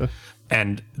at.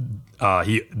 And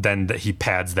he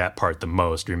pads that part the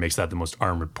most, or he makes that the most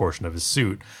armored portion of his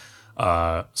suit,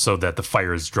 so that the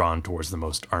fire is drawn towards the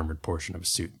most armored portion of his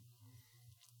suit.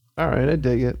 All right, I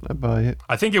dig it. I buy it.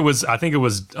 I think it was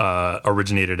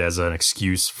originated as an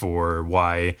excuse for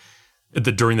why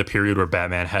during the period where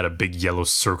Batman had a big yellow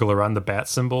circle around the bat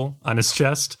symbol on his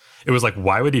chest. It was like,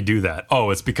 why would he do that? Oh,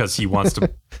 it's because he wants to.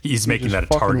 He's making that a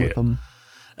target.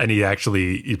 And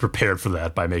he prepared for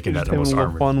that by making that the most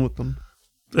armored. Fun with them.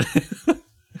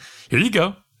 Here you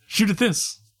go. Shoot at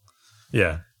this.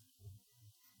 Yeah.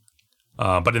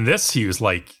 But in this, he was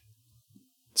like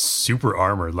super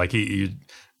armored. Like he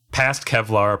past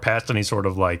Kevlar, past any sort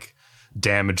of like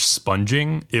damage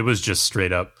sponging. It was just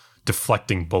straight up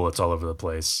deflecting bullets all over the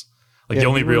place. Like the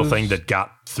only real thing that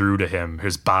got through to him,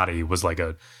 his body, was like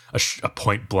a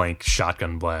point blank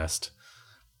shotgun blast.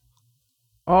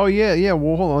 Oh yeah.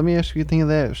 Well, hold on. Let me ask you a thing of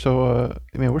that. So,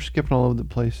 man, we're skipping all over the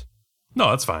place. No,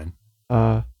 that's fine.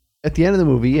 At the end of the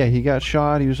movie, yeah, he got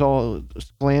shot. He was all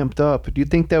clamped up. Do you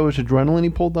think that was adrenaline he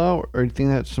pulled out, or do you think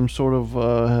that's some sort of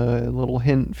little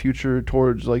hint future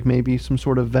towards like maybe some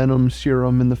sort of venom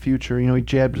serum in the future? You know, he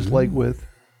jabbed his leg with.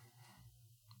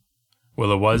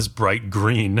 Well, it was bright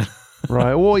green.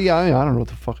 Right. Well, yeah. I don't know what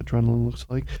the fuck adrenaline looks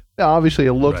like. Yeah, obviously,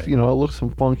 it looks it looks some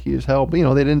funky as hell. But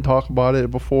they didn't talk about it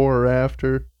before or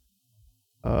after.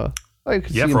 I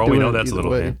could see for all we know, that's a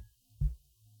little hint.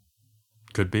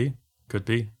 Could be.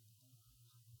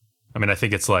 I mean, I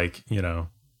think it's like,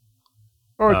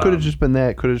 Or it could have just been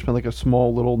that. Could have just been like a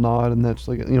small little nod, and that's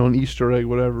like, an Easter egg,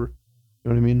 whatever. You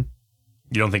know what I mean?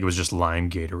 You don't think it was just lime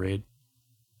Gatorade?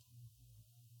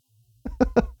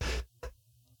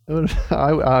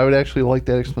 I would actually like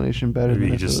that explanation better.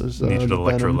 Maybe you just needed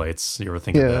electrolytes. You ever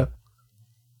think of that?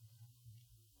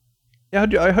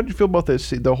 Yeah, how'd you feel about that?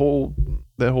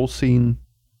 That whole scene.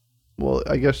 Well,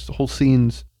 I guess the whole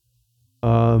scenes.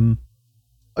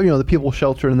 The people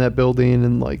sheltered in that building,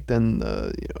 and like then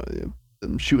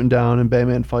them shooting down and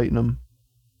Batman fighting them.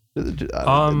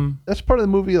 That's part of the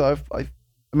movie. I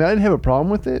mean, I didn't have a problem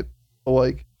with it, but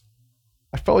like,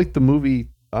 I felt like the movie,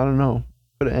 I don't know,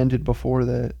 could have ended before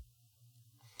that.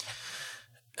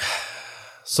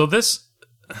 So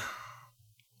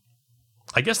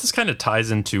I guess this kind of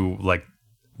ties into like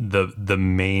the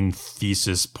main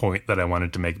thesis point that I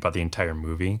wanted to make about the entire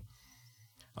movie.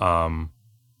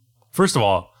 First of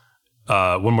all,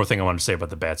 one more thing I wanted to say about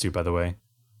the Batsuit, by the way.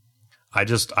 I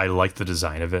like the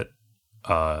design of it.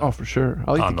 For sure.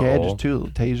 I like the gadgets too,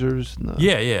 the tasers. And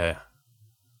Yeah.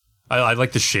 I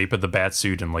like the shape of the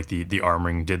Batsuit, and like the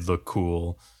armoring did look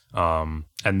cool. And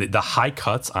the high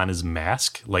cuts on his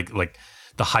mask, like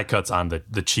the high cuts on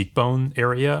the cheekbone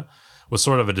area, was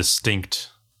sort of a distinct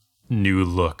new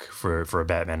look for a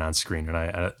Batman on screen, and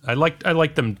I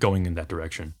like them going in that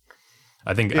direction.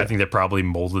 I think they probably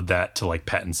molded that to like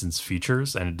Pattinson's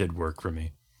features, and it did work for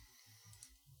me.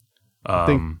 I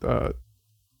think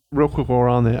real quick while we're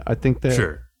on that, I think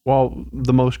that while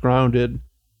the most grounded,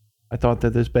 I thought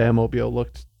that this Batmobile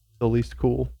looked the least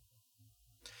cool.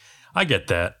 I get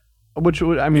that. Which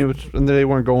they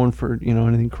weren't going for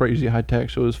anything crazy high tech,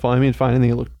 so it was fine. I mean, it's fine. I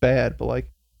think it looked bad, but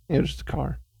like just a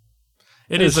car.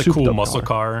 It is a cool muscle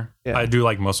car. Yeah. I do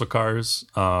like muscle cars.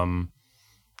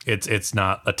 It's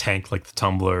not a tank like the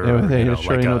Tumbler. Yeah, it's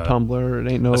like no Tumbler.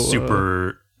 It ain't no a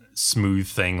super smooth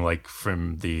thing like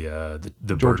from the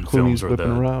George Burton Clooney's films or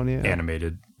the around,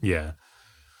 animated. Yeah.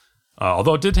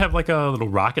 Although it did have like a little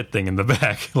rocket thing in the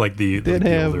back, like it did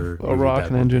have a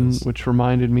rocket engine, which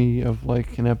reminded me of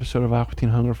like an episode of Aqua Teen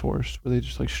Hunger Force, where they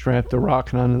just like strapped the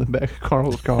rocket onto the back of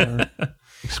Carl's car.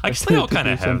 I guess they all kind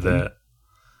of have that.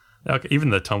 Okay, even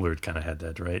the Tumbler kind of had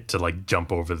that, right? To like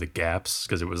jump over the gaps,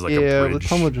 because it was like a bridge the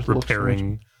Tumbler just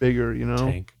repairing looks so bigger,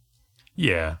 tank.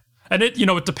 Yeah, and it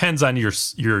depends on your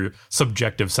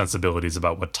subjective sensibilities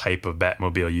about what type of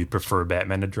Batmobile you prefer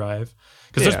Batman to drive.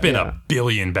 Because there's been a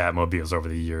billion Batmobiles over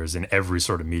the years in every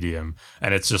sort of medium,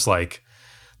 and it's just like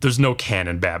there's no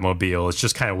canon Batmobile. It's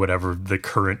just kind of whatever the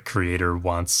current creator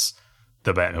wants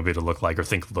the Batmobile to look like or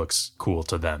think looks cool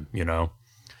to them,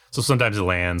 So sometimes it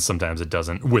lands, sometimes it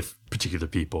doesn't with particular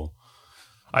people.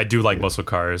 I do like muscle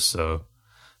cars, so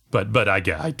but I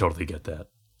totally get that.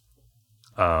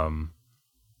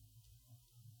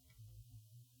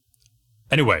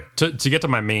 Anyway, to get to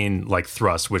my main like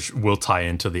thrust, which will tie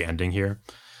into the ending here,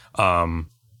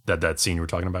 that scene you were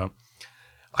talking about.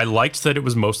 I liked that it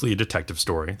was mostly a detective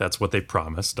story. That's what they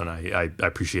promised, and I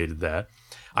appreciated that.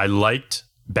 I liked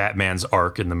Batman's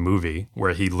arc in the movie,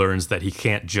 where he learns that he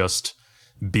can't just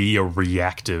be a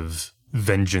reactive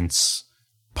vengeance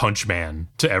punch man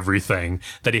to everything,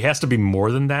 that he has to be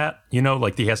more than that,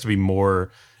 like he has to be more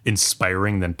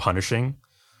inspiring than punishing.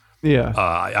 Yeah.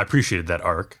 I appreciated that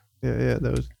arc. Yeah,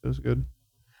 that was good.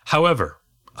 However,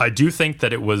 I do think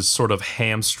that it was sort of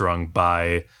hamstrung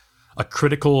by a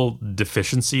critical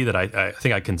deficiency that I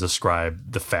think I can describe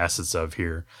the facets of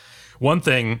here. One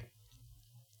thing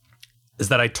is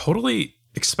that I totally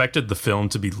expected the film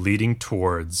to be leading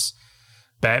towards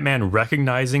Batman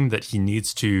recognizing that he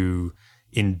needs to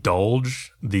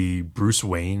indulge the Bruce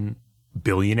Wayne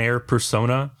billionaire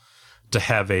persona to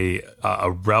have a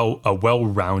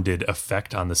well-rounded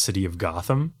effect on the city of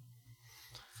Gotham.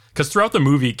 Because throughout the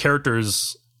movie,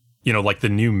 characters, like the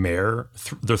new mayor,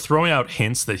 they're throwing out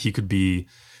hints that he could be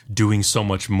doing so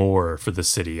much more for the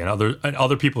city, and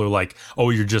other people are like, "Oh,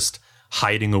 you're just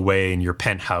hiding away in your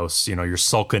penthouse. You know, you're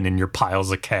sulking in your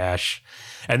piles of cash.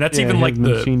 And that's even like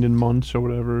the seen in months or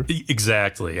whatever.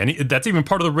 Exactly. And that's even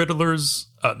part of the Riddler's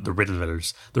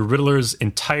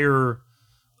entire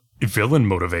villain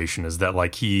motivation is that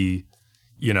like he,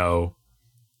 you know,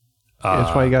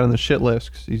 that's why he got on the shit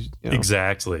list. 'Cause he's, you know.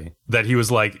 Exactly. That he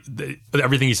was like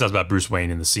everything he says about Bruce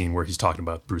Wayne in the scene where he's talking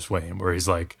about Bruce Wayne, where he's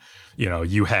like, you know,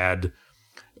 you had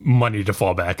money to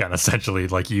fall back on, essentially.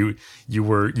 Like you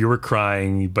were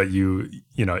crying, but you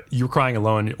were crying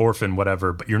alone, orphan,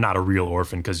 whatever, but you're not a real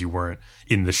orphan because you weren't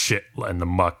in the shit and the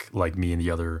muck like me and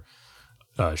the other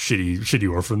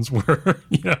shitty orphans were,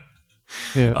 you know.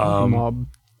 Yeah, mob.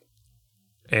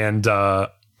 And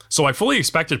so I fully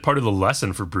expected part of the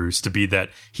lesson for Bruce to be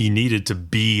that he needed to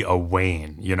be a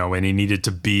Wayne, you know, and he needed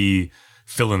to be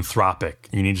philanthropic.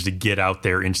 He needed to get out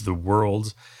there into the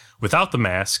world without the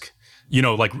mask. You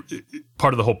know, like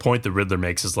part of the whole point that Riddler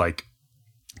makes is like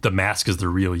the mask is the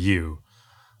real you.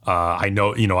 I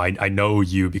know, you know, I know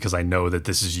you because I know that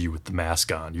this is you with the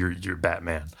mask on. You're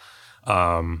Batman.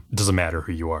 It doesn't matter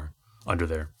who you are under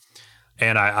there.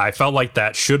 And I felt like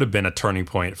that should have been a turning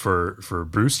point for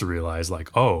Bruce to realize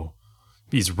like, oh,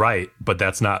 he's right, but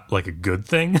that's not like a good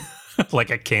thing.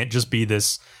 Like I can't just be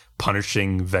this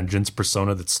punishing vengeance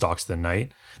persona that stalks the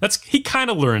night. He kind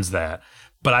of learns that.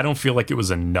 But I don't feel like it was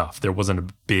enough. There wasn't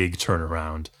a big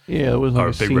turnaround. Yeah, it was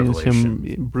like a big revelation.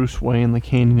 Him, Bruce Wayne, like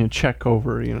handing a check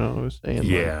over, you know, saying,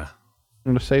 yeah, like,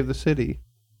 I'm going to save the city.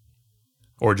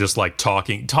 Or just like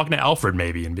talking to Alfred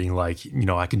maybe and being like, you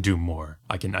know, I can do more.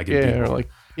 I can yeah, do more. Or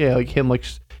like him, like,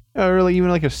 or like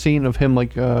even like a scene of him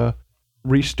like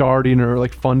restarting or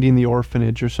like funding the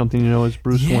orphanage or something, you know, as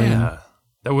Bruce Wayne. Yeah,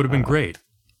 that would have been great.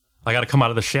 I got to come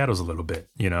out of the shadows a little bit,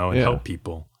 you know, and help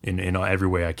people in every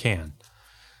way I can.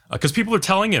 Because people are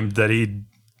telling him that he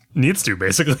needs to,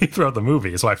 basically, throughout the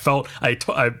movie. So I felt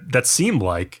that seemed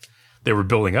like they were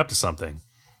building up to something.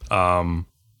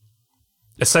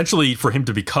 Essentially, for him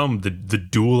to become the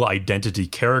dual identity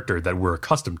character that we're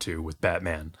accustomed to with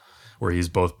Batman, where he's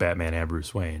both Batman and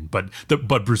Bruce Wayne. But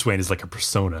Bruce Wayne is like a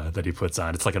persona that he puts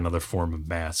on. It's like another form of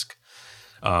mask.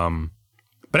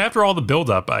 But after all the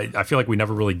buildup, I feel like we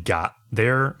never really got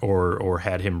there or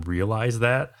had him realize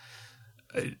that.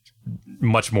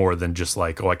 Much more than just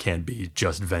like, oh, I can't be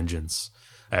just vengeance.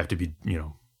 I have to be, you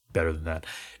know, better than that.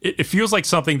 It feels like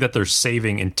something that they're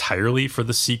saving entirely for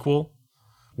the sequel,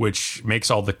 which makes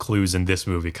all the clues in this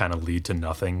movie kind of lead to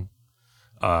nothing,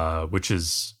 which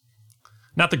is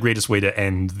not the greatest way to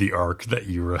end the arc that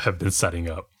you have been setting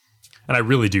up. And I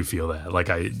really do feel that. Like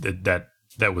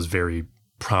that was very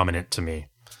prominent to me.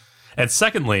 And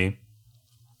secondly,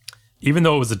 even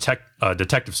though it was a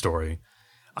detective story,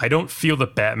 I don't feel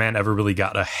that Batman ever really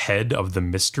got ahead of the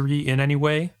mystery in any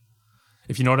way,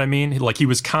 if you know what I mean. Like he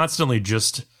was constantly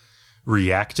just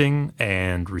reacting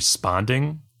and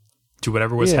responding to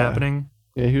whatever was happening.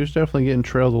 Yeah, he was definitely getting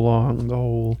trailed along the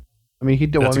whole. I mean,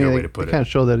 That's a good way to put it. Kind of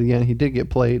show that again. He did get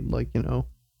played, like, you know.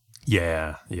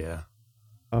 Yeah.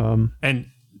 And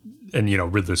you know,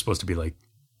 Riddler's supposed to be like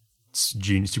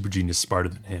super genius, smarter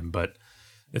than him, but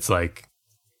it's like.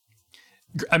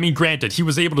 I mean, granted, he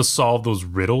was able to solve those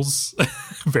riddles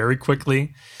very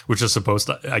quickly, which is supposed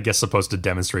to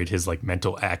demonstrate his like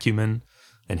mental acumen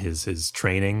and his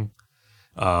training,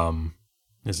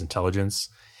 his intelligence.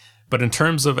 But in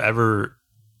terms of ever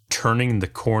turning the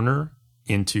corner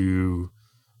into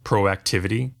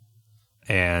proactivity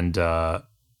and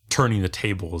turning the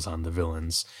tables on the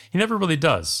villains, he never really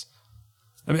does.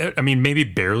 I mean, maybe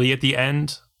barely at the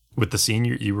end with the scene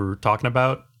you were talking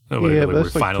about. Where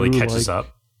it finally catches up.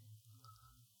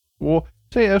 Well,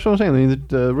 that's what I'm saying. I mean,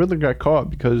 the Riddler got caught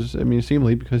because, I mean,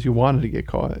 seemingly because he wanted to get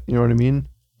caught. You know what I mean?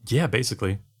 Yeah,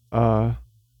 basically. And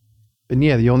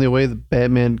yeah, the only way that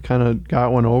Batman kind of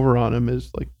got one over on him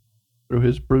is like through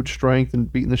his brute strength and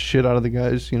beating the shit out of the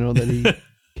guys, you know, that he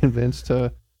convinced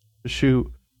to shoot.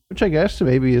 Which I guess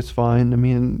maybe is fine. I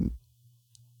mean,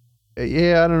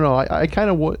 yeah, I don't know. I kind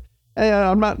of would.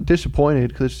 I'm not disappointed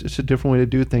because it's a different way to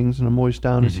do things, and I'm always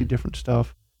down to see different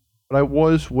stuff. But I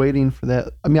was waiting for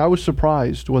that. I mean, I was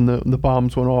surprised when the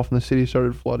bombs went off and the city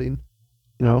started flooding.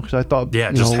 You know, because I thought,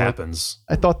 it just happens.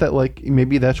 I thought that like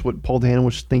maybe that's what Paul Dano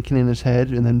was thinking in his head,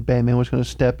 and then Batman was going to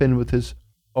step in with his,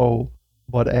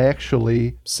 but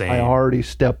actually, I already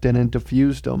stepped in and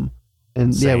defused him,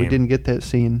 and yeah, we didn't get that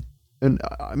scene. And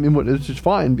I mean, it's just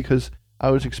fine because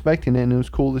I was expecting it, and it was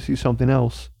cool to see something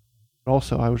else. But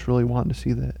also, I was really wanting to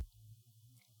see that.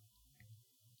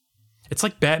 It's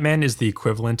like Batman is the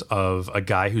equivalent of a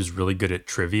guy who's really good at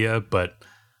trivia, but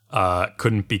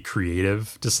couldn't be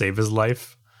creative to save his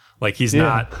life. Like he's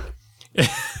not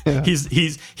Yeah.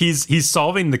 He's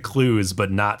solving the clues,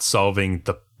 but not solving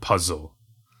the puzzle.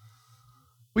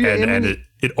 Well, yeah, and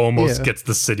it almost gets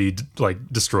the city like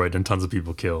destroyed and tons of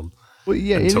people killed. Well,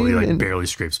 yeah, until he like barely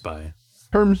scrapes by. In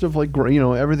terms of like, you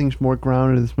know, everything's more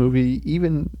grounded in this movie.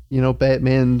 Even, you know,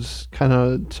 Batman's kind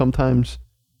of sometimes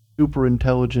super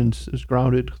intelligence is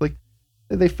grounded. Like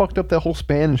they fucked up that whole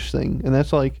Spanish thing, and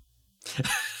that's like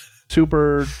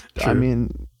super. True. I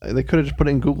mean, they could have just put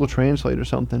it in Google Translate or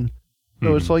something.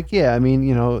 So it's like, yeah, I mean,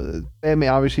 you know, Batman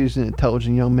obviously is an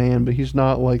intelligent young man, but he's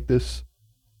not like this,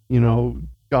 you know,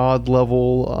 God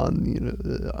level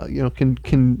on, you know,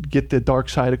 can get the dark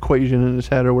side equation in his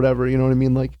head or whatever. You know what I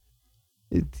mean? Like,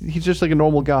 he's just like a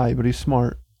normal guy, but he's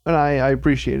smart, and I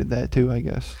appreciated that too, I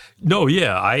guess. No,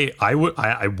 yeah,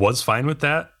 I was fine with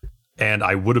that, and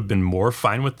I would have been more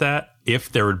fine with that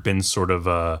if there had been sort of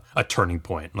a turning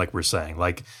point, like we're saying,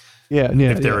 like.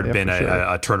 If there had been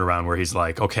a turnaround where he's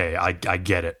like, okay, I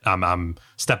get it. I'm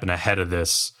stepping ahead of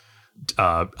this.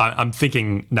 I'm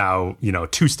thinking now, you know,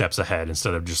 2 steps ahead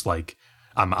instead of just like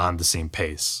I'm on the same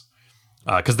pace.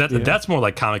 Because that's more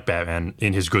like comic Batman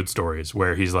in his good stories,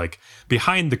 where he's like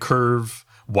behind the curve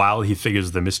while he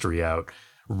figures the mystery out,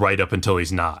 right up until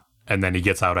he's not. And then he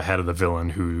gets out ahead of the villain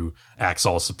who acts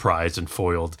all surprised and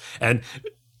foiled. And,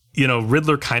 you know,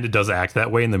 Riddler kind of does act that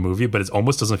way in the movie, but it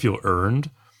almost doesn't feel earned.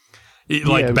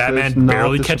 Batman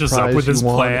barely catches up with his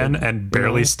plan and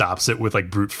barely stops it with like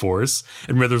brute force.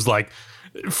 And Riddler's like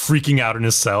freaking out in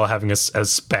his cell, having a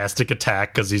spastic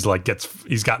attack because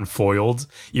he's gotten foiled,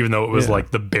 even though it was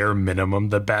like the bare minimum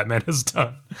that Batman has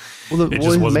done. Well,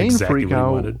 his main exactly freak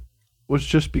out was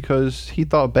just because he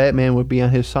thought Batman would be on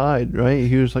his side, right?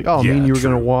 He was like, "Oh, I mean, you were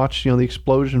going to watch, you know, the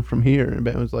explosion from here," and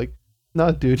Batman was like,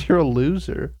 "No, dude, you're a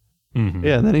loser." Mm-hmm.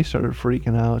 Yeah, and then he started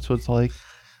freaking out. So it's like.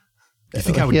 You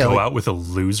think I would go out with a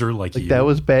loser like you? That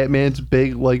was Batman's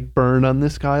big like burn on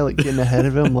this guy, like getting ahead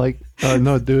of him. Like, oh,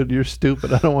 no, dude, you're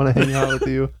stupid. I don't want to hang out with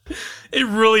you. It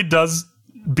really does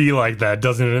be like that,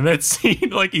 doesn't it? In that scene,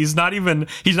 like he's not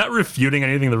refuting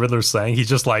anything the Riddler's saying. He's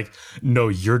just like, no,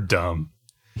 you're dumb.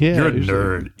 Yeah, you're a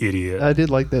nerd, idiot. I did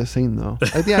like that scene though.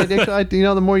 You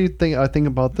know, the more I think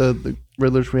about the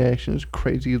Riddler's reaction is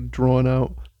crazy, drawn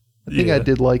out. I think I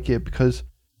did like it because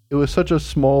it was such a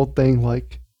small thing,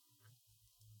 like.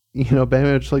 You know,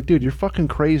 Batman was just like, dude, you're fucking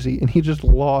crazy. And he just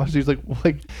lost. He's like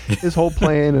his whole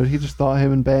plan is he just thought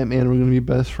him and Batman were going to be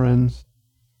best friends.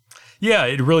 Yeah,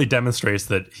 it really demonstrates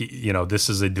that this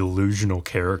is a delusional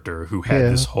character who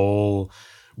had this whole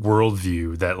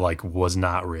worldview that like was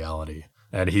not reality.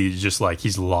 And he's just like,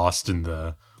 he's lost in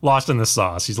the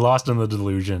sauce. He's lost in the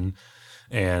delusion.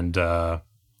 And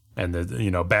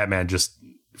Batman just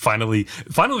Finally,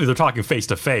 they're talking face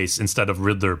to face instead of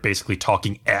Riddler basically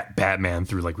talking at Batman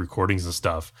through like recordings and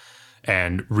stuff.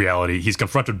 And reality, he's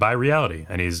confronted by reality,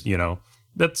 and he's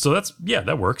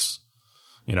that works.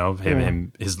 You know,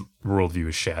 his worldview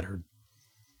is shattered.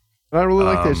 I really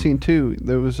like that scene too.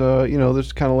 There was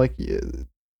there's kind of like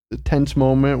a tense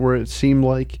moment where it seemed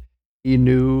like he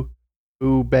knew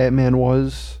who Batman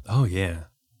was. Oh yeah.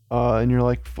 And you're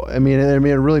like, I mean, it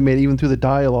really made it even through the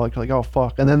dialogue. Like, oh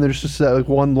fuck! And then there's just that like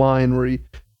one line where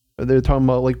they're talking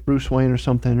about like Bruce Wayne or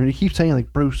something, and he keeps saying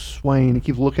like Bruce Wayne. He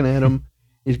keeps looking at him.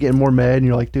 He's getting more mad, and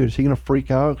you're like, dude, is he gonna freak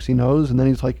out because he knows? And then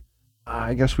he's like,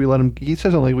 I guess we let him. He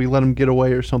says something like we let him get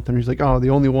away or something. He's like, oh, the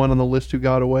only one on the list who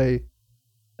got away.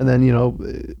 And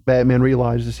then Batman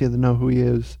realizes he had to know who he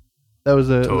is. I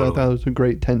thought it was a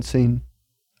great tense scene.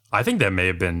 I think that may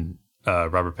have been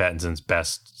Robert Pattinson's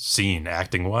best scene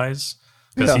acting wise,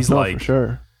 because he's like, for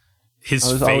sure. His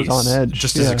face, on edge.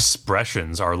 Just his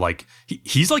expressions are like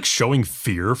he's like showing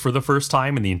fear for the first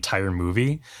time in the entire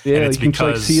movie. Yeah, and it's because you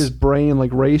can like see his brain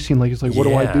like racing. Like he's like, what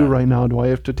do I do right now? Do I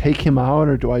have to take him out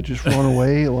or do I just run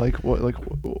away? Like what? Like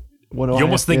what do I? You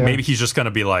almost think maybe he's just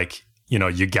gonna be like,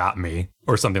 you got me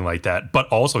or something like that. But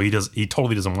also he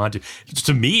totally doesn't want to.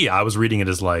 To me, I was reading it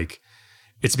as like.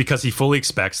 It's because he fully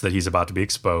expects that he's about to be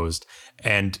exposed,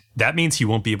 and that means he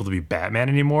won't be able to be Batman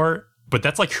anymore, but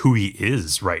that's like who he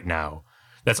is right now.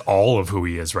 That's all of who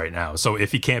he is right now. So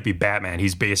if he can't be Batman,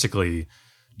 he's basically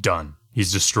done.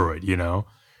 He's destroyed, Yeah,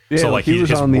 so like he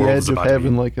was on the edge of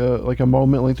having like a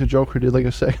moment like the Joker did like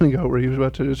a second ago where he was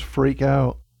about to just freak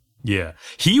out. Yeah.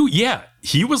 He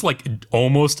was like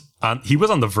almost he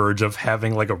was on the verge of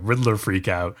having like a Riddler freak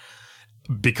out.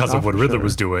 Because of what Riddler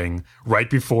was doing right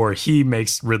before he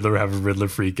makes Riddler have a Riddler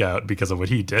freak out because of what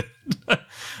he did.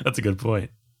 That's a good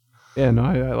point. Yeah, no,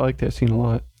 I like that scene a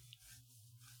lot.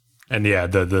 And yeah,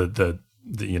 the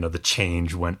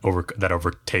change that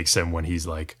overtakes him when he's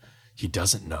like, he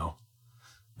doesn't know.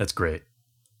 That's great.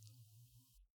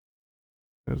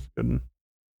 That's good.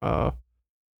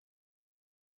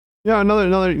 Yeah, another.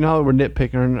 Now that we're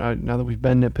nitpicking, now that we've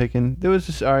been nitpicking, there was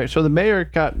this. All right, so the mayor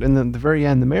got in the very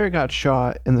end. The mayor got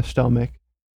shot in the stomach,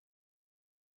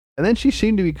 and then she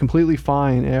seemed to be completely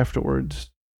fine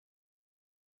afterwards.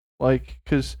 Like,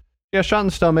 because she got shot in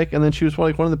the stomach, and then she was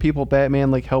like one of the people Batman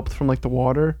like helped from like the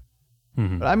water.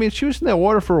 Mm-hmm. But I mean, she was in that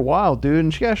water for a while, dude,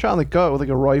 and she got shot in the gut with like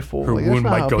a rifle. Her like, wound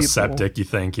might go septic. You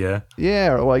think, yeah?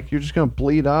 Yeah, or like you're just gonna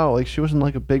bleed out. Like she wasn't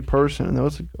like a big person, and there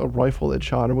was like a rifle that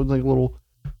shot her. It wasn't like a little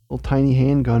tiny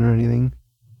handgun or anything.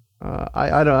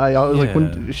 I was like,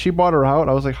 when she brought her out,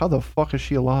 I was like, how the fuck is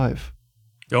she alive?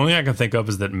 The only thing I can think of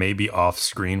is that maybe off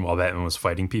screen while Batman was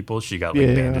fighting people, she got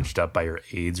like bandaged up by her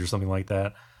aides or something like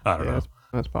that. I don't know.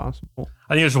 That's possible.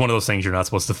 I think it's one of those things you're not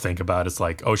supposed to think about. It's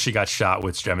like, oh, she got shot,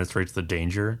 which demonstrates the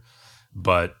danger.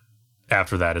 But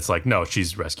after that, it's like, no,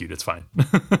 she's rescued. It's fine.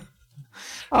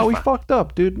 We fucked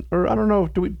up, dude. Or I don't know.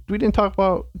 Do we talk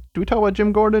about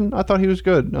Jim Gordon? I thought he was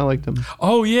good. I liked him.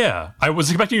 Oh yeah, I was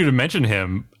expecting you to mention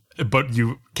him, but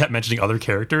you kept mentioning other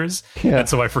characters, and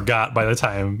so I forgot by the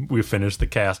time we finished the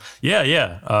cast.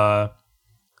 Yeah.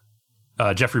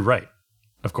 Jeffrey Wright,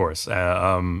 of course.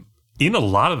 In a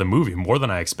lot of the movie, more than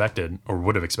I expected or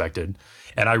would have expected,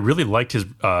 and I really liked his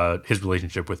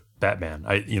relationship with Batman.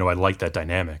 I liked that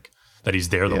dynamic that he's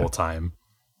there the whole time.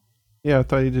 Yeah, I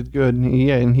thought he did good.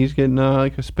 And he's getting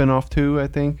like a spinoff too, I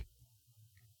think.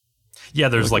 Yeah,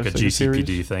 there's like a GCPD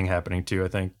series thing happening too, I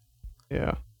think.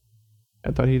 Yeah. I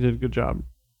thought he did a good job.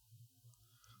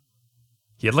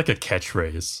 He had like a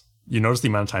catchphrase. You notice the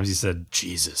amount of times he said,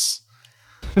 Jesus.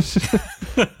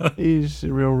 He's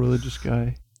a real religious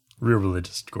guy. Real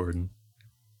religious, Gordon.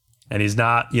 And he's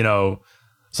not,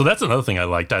 so that's another thing I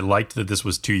liked. I liked that this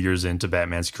was 2 years into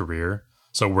Batman's career.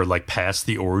 So we're like past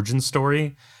the origin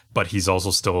story, but he's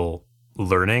also still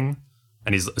learning.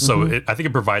 And I think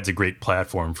it provides a great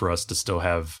platform for us to still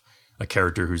have a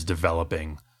character who's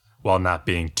developing while not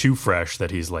being too fresh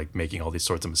that he's like making all these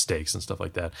sorts of mistakes and stuff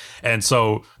like that. And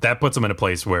so that puts him in a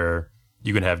place where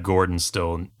you can have Gordon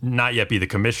still not yet be the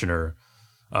commissioner.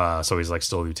 So he's like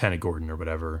still Lieutenant Gordon or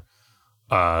whatever.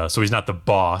 So he's not the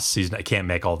boss. He can't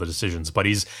make all the decisions, but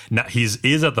he's at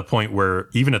the point where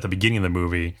even at the beginning of the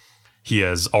movie, he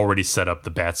has already set up the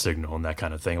bat signal and that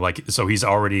kind of thing. Like, so he's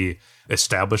already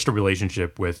established a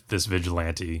relationship with this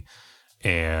vigilante,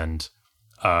 and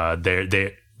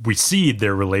we see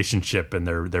their relationship and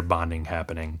their bonding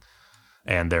happening,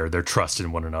 and their trust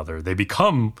in one another. They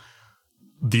become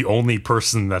the only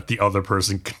person that the other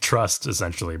person can trust,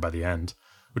 essentially, by the end,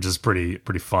 which is pretty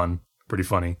fun, pretty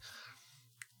funny.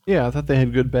 Yeah, I thought they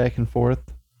had good back and forth.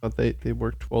 I thought they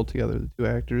worked well together, the two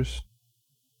actors.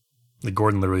 Like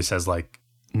Gordon literally says, like,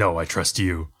 "No, I trust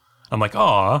you." I'm like,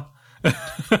 "Aw,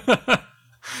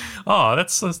 aw,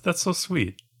 that's so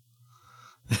sweet."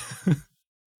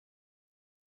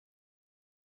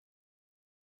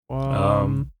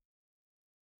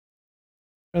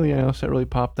 Anything else that really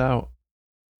popped out?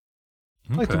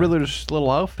 I like the Riddler's little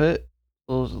outfit,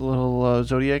 little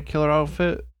Zodiac killer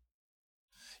outfit.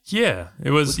 Yeah,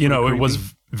 it was. It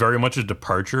was very much a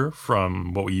departure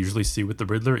from what we usually see with the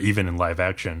Riddler, even in live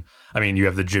action. I mean, you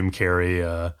have the Jim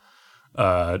Carrey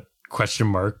question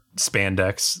mark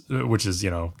spandex, which is,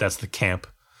 that's the camp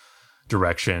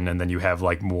direction. And then you have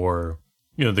like more,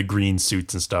 the green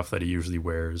suits and stuff that he usually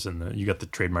wears. And you got the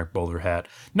trademark bowler hat.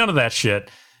 None of that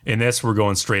shit. In this, we're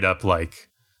going straight up like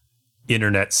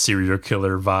internet serial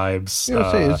killer vibes.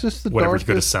 Is this the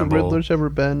darkest the Riddler's ever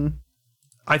been?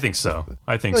 I think so.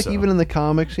 Like even in the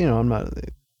comics,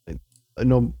 I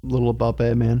know little about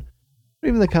Batman. But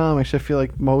even in the comics, I feel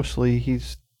like mostly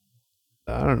he's,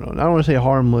 I don't know. I don't want to say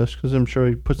harmless because I'm sure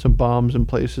he put some bombs in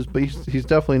places, but he's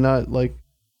definitely not like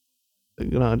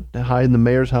gonna hide in the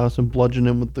mayor's house and bludgeon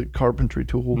him with the carpentry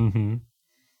tool.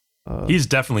 Mm-hmm. He's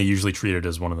definitely usually treated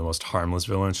as one of the most harmless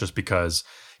villains, just because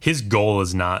his goal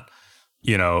is not,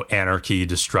 anarchy,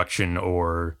 destruction,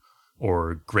 or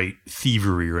great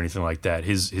thievery or anything like that.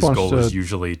 His goal is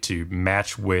usually to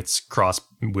match wits, cross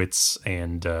wits,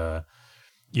 and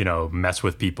mess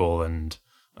with people and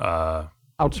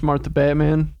outsmart the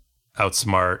Batman.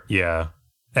 Outsmart, yeah.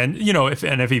 And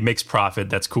if he makes profit,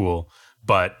 that's cool.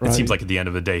 But it seems like at the end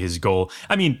of the day, his goal.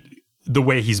 I mean, the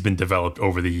way he's been developed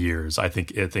over the years, I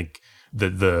think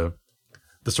the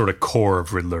sort of core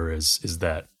of Riddler is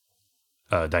that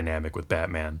dynamic with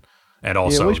Batman. And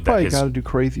also, he's probably got to do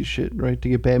crazy shit, right, to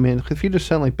get Batman. If he just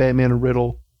sent like Batman a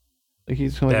riddle, like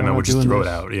he's like, Batman would just throw it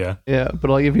out, yeah. Yeah, but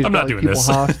like if he's got like, people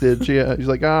hostage, he's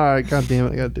like, all right, god damn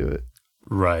it, I got to do it.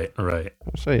 Right.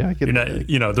 So yeah, I get it.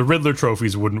 The Riddler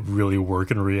trophies wouldn't really work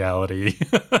in reality.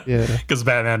 Yeah, because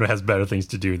Batman has better things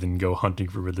to do than go hunting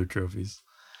for Riddler trophies.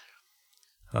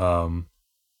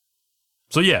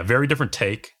 So yeah, very different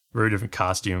take, very different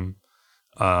costume.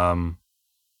 And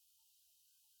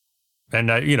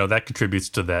that contributes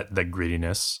to that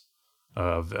grittiness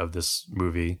of this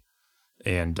movie.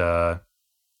 And I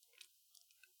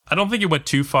don't think it went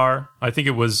too far. I think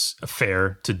it was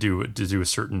fair to do a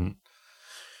certain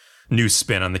new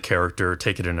spin on the character,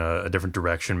 take it in a different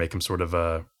direction, make him sort of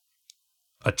a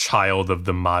child of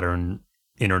the modern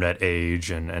internet age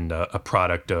and a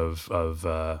product of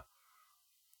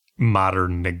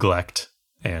modern neglect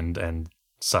and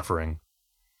suffering.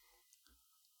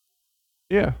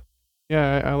 Yeah.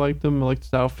 I liked him. I liked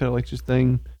his outfit. I liked his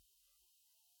thing.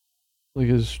 Like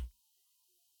his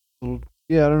little,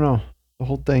 I don't know, the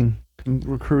whole thing.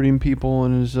 Recruiting people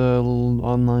in his little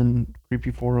online creepy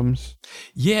forums.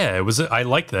 Yeah, I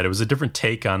liked that. It was a different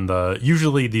take on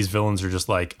usually these villains are just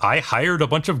like, I hired a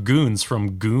bunch of goons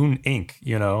from Goon Inc.,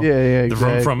 Yeah,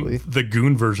 exactly. From the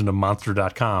goon version of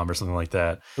Monster.com or something like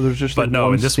that. So there's just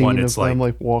no, in this one, it's like them,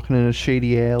 like walking in a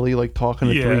shady alley, like talking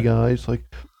to three guys, like,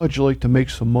 how'd you like to make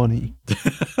some money?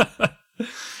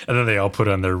 And then they all put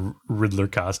on their Riddler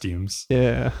costumes.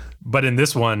 Yeah. But in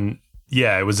this one,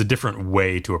 yeah, it was a different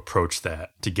way to approach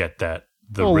that, to get the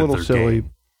Riddler a little silly.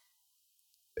 game.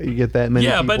 You get that many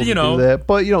people but to do that.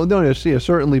 But,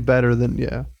 certainly better than,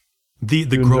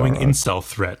 the growing incel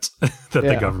threat that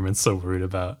the government's so worried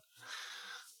about.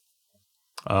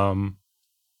 I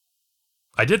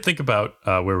did think about,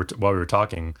 while we were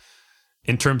talking,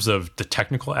 in terms of the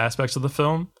technical aspects of the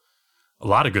film, a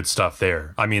lot of good stuff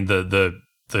there. I mean, the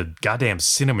goddamn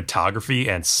cinematography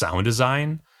and sound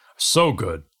design, so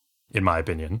good. In my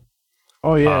opinion.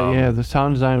 Oh, yeah. The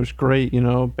sound design was great.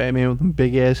 Batman with them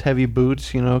big ass heavy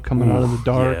boots, coming out of the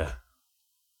dark. Yeah.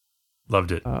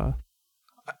 Loved it. I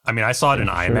mean, I saw it in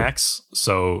IMAX,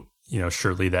 so,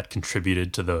 surely that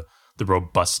contributed to the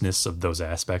robustness of those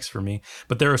aspects for me.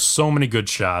 But there are so many good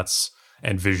shots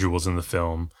and visuals in the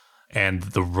film, and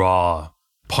the raw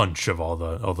punch of all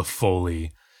the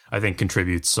Foley, I think,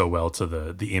 contributes so well to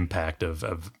the impact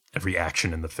of every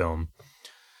action in the film.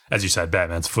 As you said,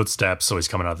 Batman's footsteps, so he's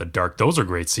coming out of the dark. Those are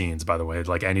great scenes, by the way.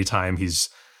 Like, anytime he's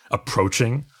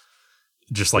approaching,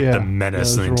 just like the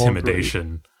menace and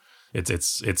intimidation.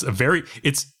 It's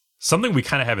something we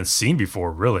kind of haven't seen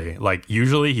before, really. Like,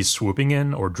 usually he's swooping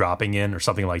in or dropping in or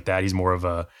something like that. He's more of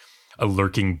a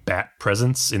lurking bat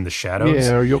presence in the shadows.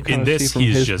 Yeah, or you'll kind of see from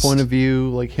his point of view,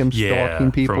 like him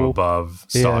stalking people from above.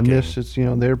 Stalking. Yeah, and this is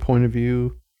their point of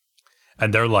view.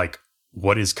 And they're like,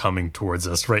 "What is coming towards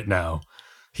us right now?"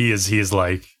 He is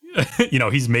like,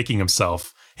 he's making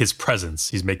himself, his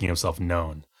presence, he's making himself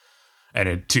known.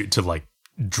 And to like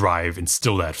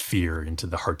instill that fear into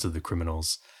the hearts of the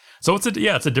criminals. So it's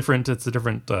a different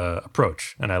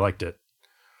approach, and I liked it.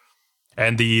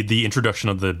 And the introduction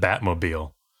of the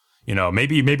Batmobile,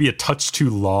 maybe a touch too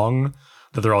long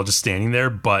that they're all just standing there,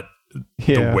 but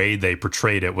the way they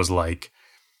portrayed it was like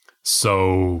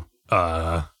so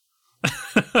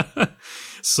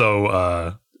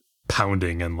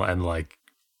pounding and like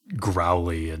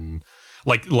growly and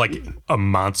like a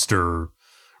monster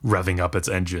revving up its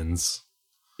engines.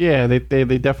 Yeah, they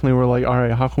definitely were like, all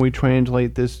right, how can we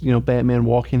translate this, Batman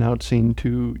walking out scene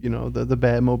to, the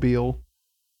Batmobile?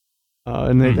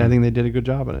 And I think they did a good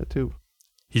job on it too.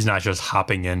 He's not just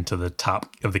hopping into the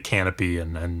top of the canopy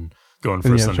and going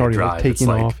for a Sunday drive. Like taking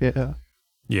off,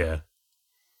 Yeah.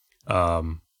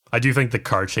 I do think the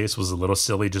car chase was a little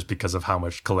silly just because of how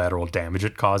much collateral damage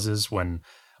it causes when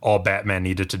all Batman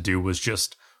needed to do was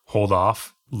just hold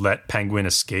off, let Penguin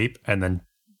escape, and then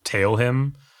tail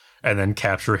him, and then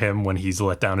capture him when he's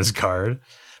let down his guard.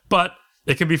 But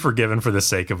it can be forgiven for the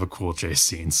sake of a cool chase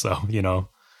scene, so,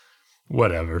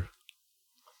 whatever.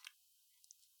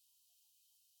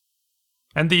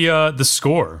 And the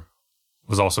score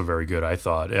was also very good, I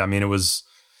thought. I mean, it was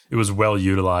well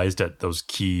utilized at those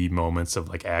key moments of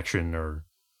like action or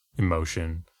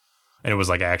emotion, and it was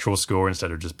like actual score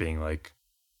instead of just being like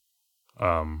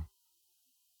soundtrack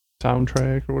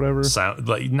or whatever. Sound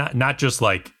like not just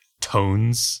like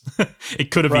tones. It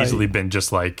could have easily been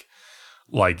just like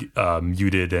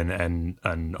muted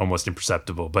and almost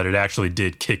imperceptible, but it actually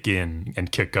did kick in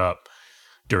and kick up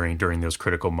during those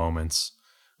critical moments,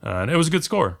 and it was a good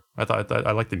score. I thought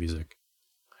I liked the music.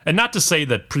 And not to say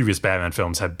that previous Batman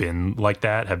films have been like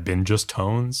that, have been just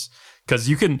tones, because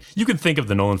you can think of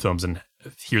the Nolan films and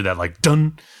hear that like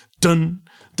dun dun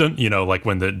dun, like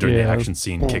when during the action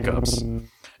scene kick ups,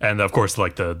 and of course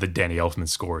like the Danny Elfman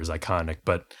score is iconic.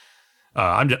 But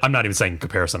I'm not even saying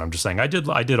comparison. I'm just saying I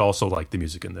did also like the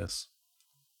music in this.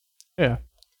 Yeah.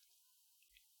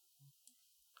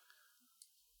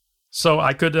 So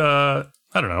I could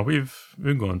I don't know. We've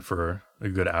been going for a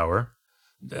good hour.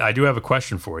 I do have a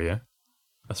question for you,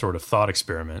 a sort of thought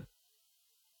experiment.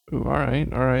 Ooh, all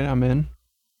right, I'm in.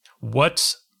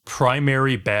 What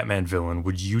primary Batman villain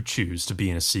would you choose to be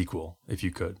in a sequel if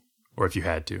you could, or if you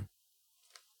had to?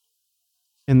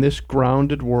 In this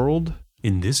grounded world?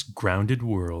 In this grounded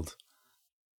world.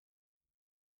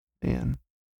 Man.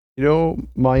 You know,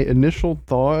 my initial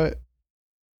thought,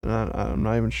 I'm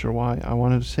not even sure why, I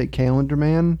wanted to say Calendar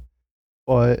Man,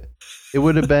 but it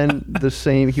would have been the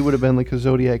same. He would have been like a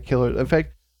Zodiac killer. In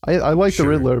fact, I like the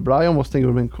Riddler, but I almost think it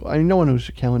would have been cool. I mean, no one knows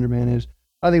who Calendar Man is.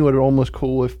 I think it would have been almost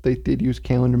cool if they did use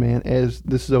Calendar Man as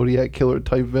this Zodiac killer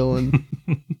type villain.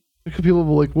 Because people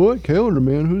will be like, what? Calendar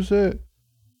Man? Who's that?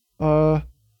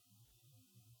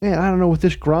 Man, I don't know, with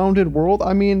this grounded world,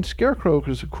 I mean, Scarecrow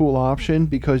is a cool option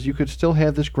because you could still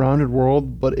have this grounded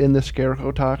world, but in the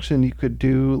Scarecrow toxin, you could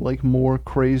do like more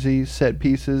crazy set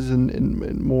pieces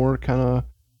and more kind of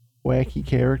wacky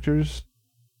characters.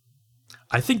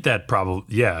 I think that probably,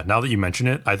 yeah, now that you mention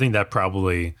it, I think that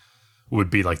probably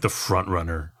would be like the front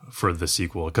runner for the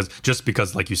sequel.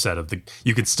 Because like you said,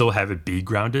 you could still have it be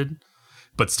grounded,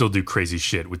 but still do crazy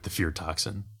shit with the fear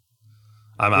toxin.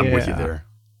 I'm with you there.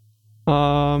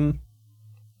 Ones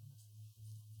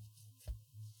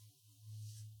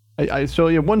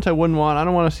I wouldn't want. I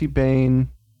don't want to see Bane.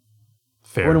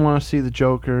 Fair. I wouldn't want to see the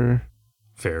Joker.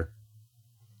 Fair.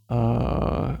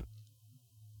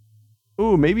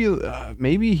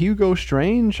 Maybe Hugo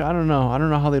Strange. I don't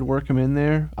know how they'd work him in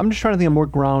there. I'm just trying to think of more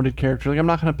grounded characters. Like I'm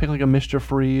not gonna pick like a Mr.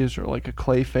 Freeze or like a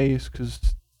Clayface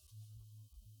because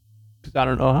I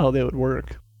don't know how they would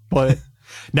work. But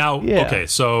now, yeah. Okay,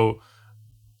 so.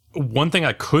 One thing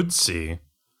I could see,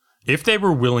 if they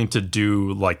were willing to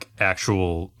do like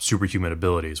actual superhuman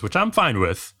abilities, which I'm fine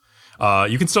with,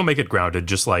 you can still make it grounded,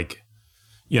 just like,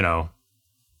 you know.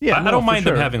 Yeah, I don't mind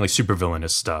them having like super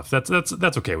villainous stuff. That's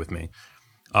okay with me.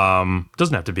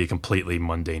 Doesn't have to be a completely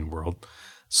mundane world.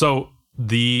 So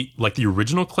the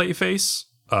original Clayface,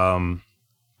 I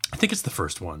think it's the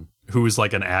first one, who is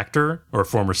like an actor or a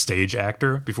former stage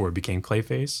actor before he became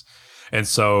Clayface, and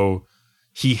so.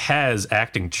 He has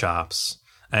acting chops,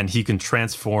 and he can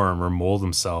transform or mold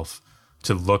himself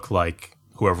to look like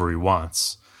whoever he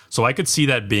wants. So I could see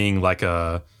that being like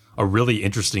a really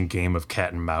interesting game of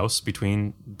cat and mouse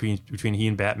between he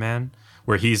and Batman,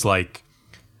 where he's like,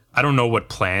 I don't know what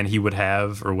plan he would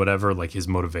have or whatever, like his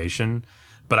motivation,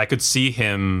 but I could see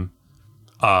him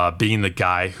being the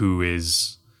guy who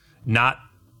is not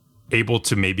able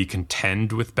to maybe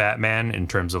contend with Batman in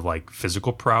terms of like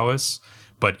physical prowess,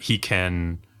 but he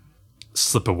can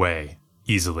slip away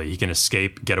easily. He can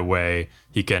escape, get away.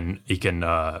 He can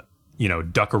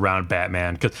duck around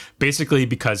Batman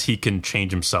because he can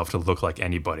change himself to look like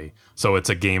anybody. So it's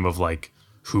a game of like,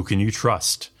 who can you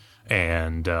trust?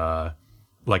 And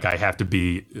like I have to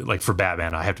be like for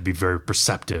Batman, I have to be very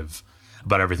perceptive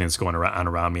about everything that's going on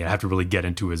around me. I have to really get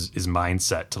into his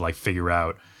mindset to like figure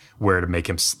out where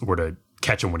to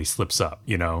catch him when he slips up,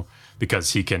 you know,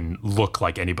 because he can look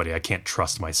like anybody. I can't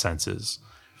trust my senses.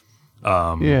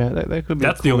 That could be.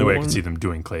 That's the only way I could see them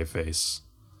doing Clayface.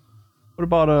 What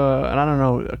about and I don't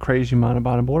know a crazy amount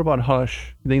about him, but what about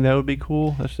Hush? You think that would be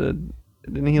cool? Didn't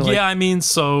he? Like, yeah, I mean,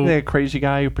 so a crazy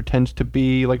guy who pretends to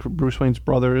be like Bruce Wayne's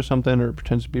brother or something, or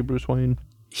pretends to be Bruce Wayne.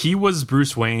 He was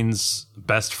Bruce Wayne's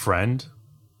best friend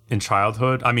in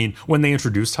childhood. I mean, when they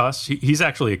introduced Hush, he's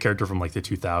actually a character from like the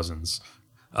 2000s.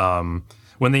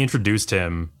 When they introduced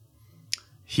him,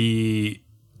 he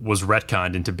was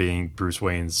retconned into being Bruce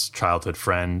Wayne's childhood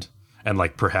friend and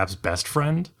like perhaps best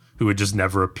friend who had just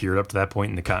never appeared up to that point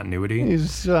in the continuity.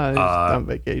 He's on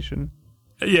vacation.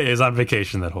 Yeah, he's on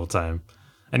vacation that whole time.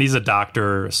 And he's a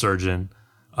doctor, a surgeon.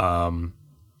 And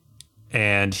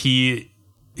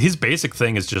his basic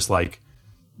thing is just like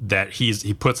that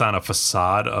he puts on a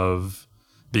facade of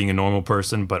being a normal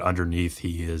person, but underneath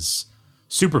he is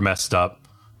super messed up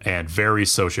and very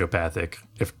sociopathic.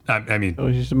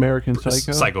 He's American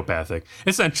Psycho? Psychopathic.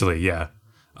 Essentially, yeah.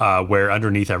 Where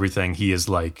underneath everything, he is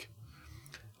like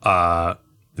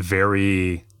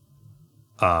very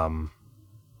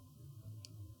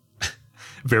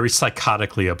very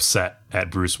psychotically upset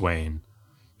at Bruce Wayne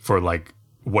for like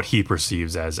what he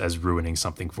perceives as ruining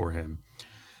something for him.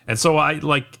 And so I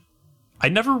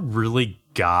never really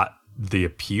got the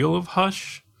appeal of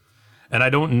Hush. And I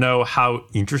don't know how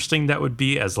interesting that would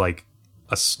be as like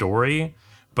a story,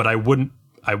 but I wouldn't,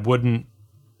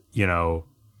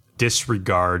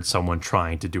 disregard someone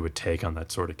trying to do a take on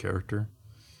that sort of character.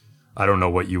 I don't know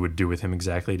what you would do with him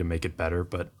exactly to make it better,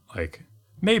 but like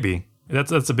maybe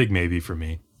that's a big maybe for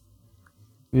me.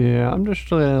 Yeah, I'm just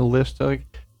trying to list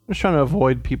like just trying to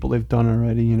avoid people they've done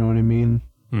already. You know what I mean?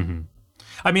 Mm-hmm.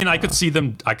 I mean, I could see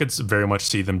them. I could very much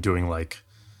see them doing like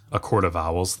a Court of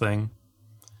Owls thing.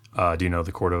 Do you know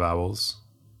the Court of Owls?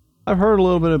 I've heard a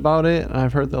little bit about it, and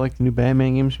I've heard that like the new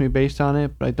Batman game's gonna be based on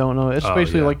it, but I don't know. It's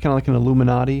basically like kind of like an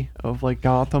Illuminati of like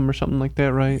Gotham or something like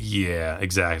that, right? Yeah,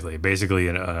 exactly. Basically,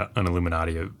 an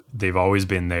Illuminati. They've always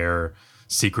been there,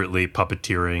 secretly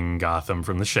puppeteering Gotham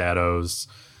from the shadows.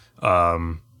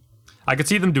 I could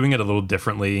see them doing it a little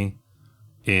differently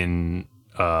in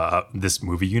this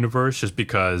movie universe, just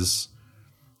because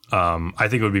I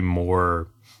think it would be more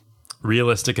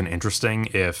realistic and interesting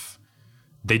if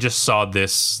they just saw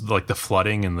this, like the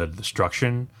flooding and the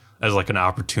destruction, as like an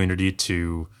opportunity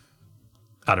to,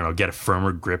 I don't know, get a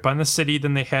firmer grip on the city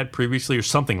than they had previously, or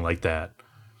something like that,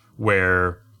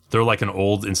 where they're like an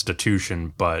old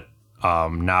institution, but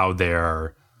now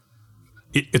they're,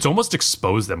 it's almost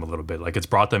exposed them a little bit. Like it's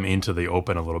brought them into the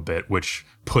open a little bit, which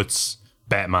puts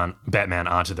Batman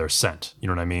onto their scent. You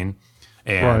know what I mean?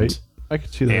 And, right. I can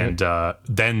see that. And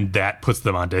then that puts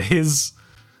them onto his,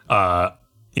 that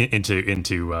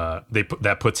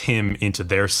puts him into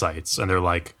their sights, and they're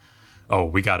like, oh,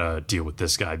 we gotta deal with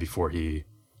this guy before he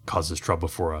causes trouble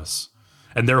for us.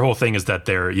 And their whole thing is that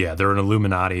they're an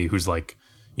Illuminati who's like,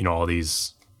 you know, all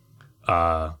these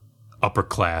upper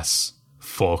class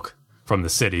folk from the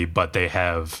city, but they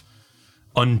have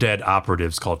undead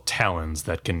operatives called Talons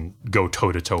that can go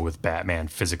toe to toe with Batman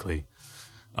physically.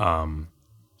 And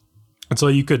so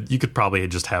you could probably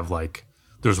just have like,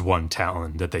 there's one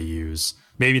Talon that they use,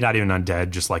 maybe not even undead,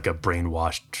 just like a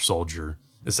brainwashed soldier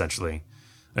essentially,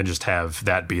 and just have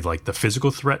that be like the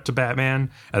physical threat to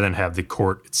Batman, and then have the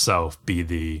court itself be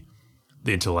the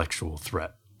intellectual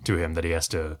threat to him that he has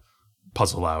to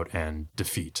puzzle out and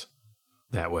defeat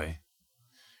that way.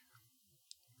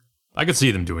 I could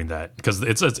see them doing that because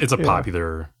it's a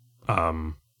popular, I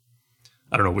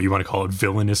don't know what you want to call it,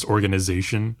 villainous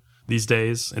organization these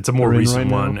days. It's a more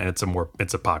recent one, and it's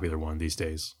a popular one these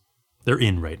days. They're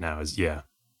in right now. Yeah,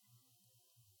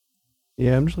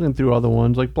 I'm just looking through other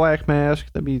ones like Black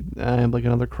Mask. That'd be like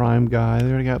another crime guy. They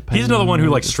already got Penguin. He's another one who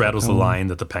like straddles the line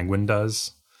that the Penguin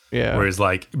does. Yeah, where he's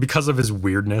like, because of his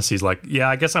weirdness, he's like, yeah,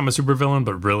 I guess I'm a supervillain,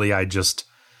 but really, I'm just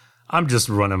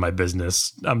running my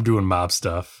business. I'm doing mob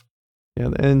stuff.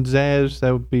 Yeah, and Zsasz,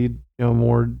 that would be, you know,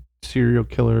 more serial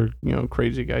killer, you know,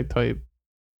 crazy guy type.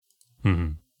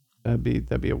 Mm-hmm.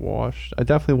 That'd be a wash. I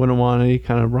definitely wouldn't want any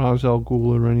kind of Ra's al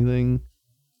Ghul or anything.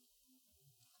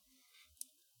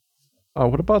 Oh,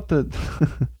 what about the?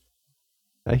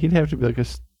 He'd have to be like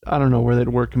I don't know where they'd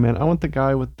work him in. I want the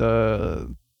guy with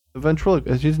the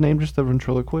ventriloquist. Is his name just the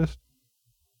ventriloquist?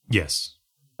 Yes.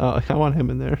 I want him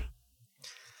in there.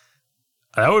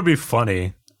 That would be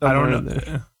funny. I don't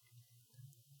know.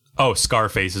 Oh,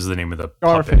 Scarface is the name of the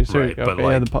puppet, right? But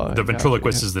like the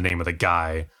ventriloquist is the name of the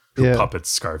guy who puppets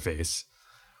Scarface.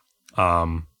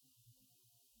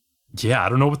 Yeah, I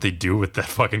don't know what they do with that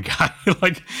fucking guy.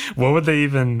 Like, what would be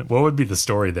the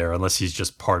story there? Unless he's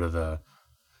just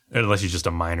unless he's just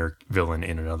a minor villain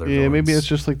in another. Yeah, maybe it's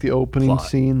just like the opening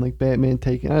scene, like Batman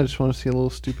taking. I just want to see a little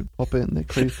stupid puppet and that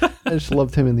crazy. I just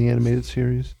loved him in the animated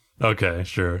series. Okay,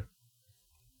 sure.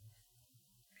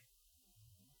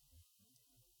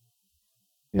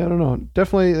 Yeah, I don't know.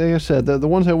 Definitely, like I said, the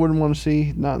ones I wouldn't want to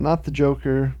see, not the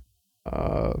Joker.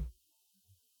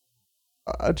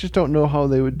 I just don't know how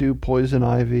they would do Poison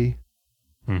Ivy.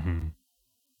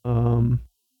 Mm-hmm.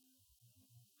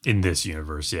 In this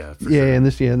universe, yeah. Sure. In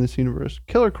this universe,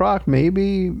 Killer Croc,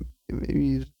 maybe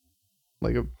he's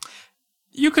like a.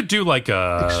 You could do like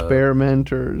a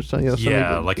experiment or something. A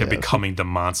becoming the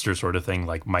monster sort of thing.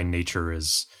 Like my nature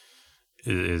is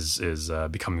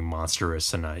becoming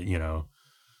monstrous, and I, you know.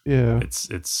 Yeah,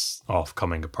 it's all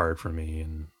coming apart for me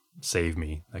and save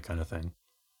me, that kind of thing.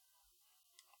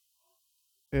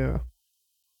 Yeah.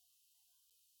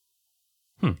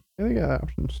 I think I got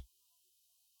options.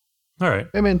 All right.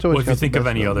 I mean, well, if you think of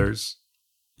any others,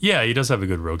 yeah, he does have a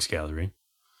good rogues gallery.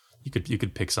 You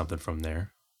could pick something from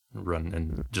there, run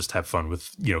and just have fun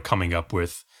with, you know, coming up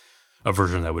with a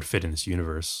version that would fit in this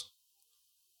universe.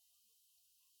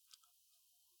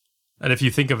 And if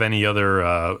you think of any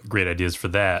other great ideas for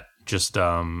that, just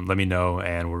let me know,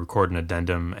 and we'll record an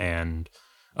addendum and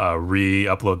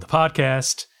re-upload the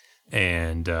podcast,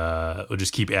 and we'll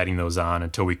just keep adding those on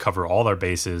until we cover all our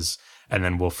bases, and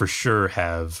then we'll for sure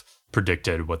have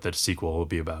predicted what the sequel will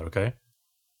be about, okay?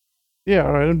 Yeah,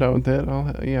 all right, I'm down with that. I'll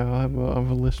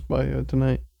have a list by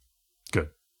tonight. Good.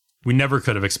 We never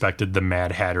could have expected the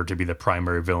Mad Hatter to be the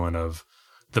primary villain of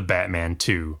the Batman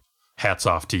 2. Hats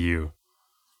off to you.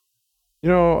 You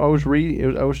know, I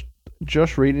was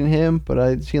just reading him, but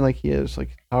I'd seen like he has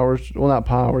like powers. Well, not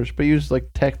powers, but he uses like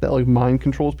tech that like mind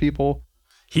controls people.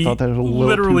 He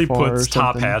literally puts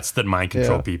top hats that mind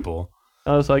control people.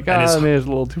 I was like, maybe it's a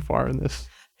little too far in this.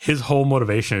 His whole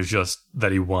motivation is just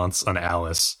that he wants an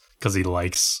Alice because he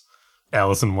likes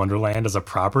Alice in Wonderland as a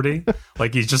property.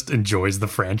 Like he just enjoys the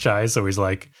franchise. So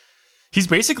he's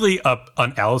basically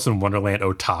an Alice in Wonderland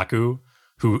otaku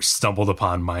who stumbled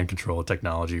upon mind control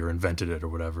technology or invented it or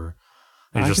whatever.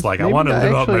 And he's just like, I want to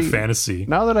live out my fantasy.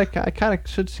 Now that I kind of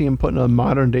should see him putting a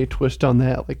modern day twist on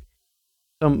that, like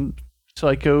some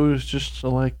psychos just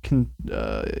like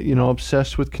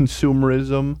obsessed with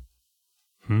consumerism.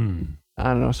 I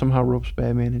don't know, somehow ropes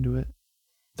Batman into it.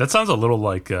 That sounds a little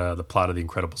like the plot of The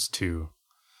Incredibles 2.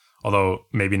 Although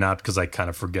maybe not, because I kind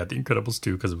of forget The Incredibles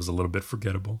 2 because it was a little bit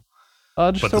forgettable.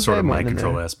 But the sort of mind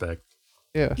control aspect.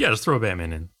 Yeah, just throw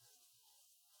Batman in.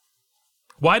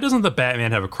 Why doesn't the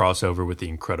Batman have a crossover with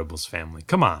the Incredibles family?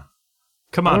 Come on,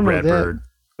 Brad Bird.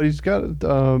 But he's got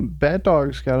Bat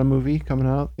Dog's got a movie coming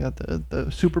out. Got the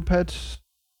Super Pets.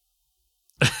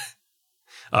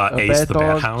 Ace the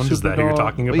Bat Hound, is that who you're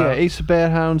talking about? Yeah, Ace the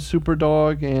Bat Hound, Super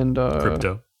Dog, and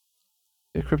Crypto.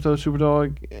 Yeah, Crypto, Super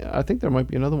Dog. I think there might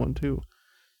be another one too.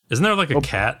 Isn't there like a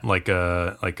cat, like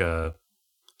a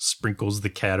Sprinkles the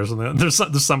cat or something? There's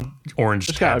some orange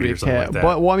tabby or something like that.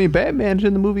 But Batman's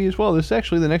in the movie as well. This is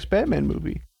actually the next Batman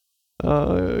movie.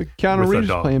 Keanu Reeves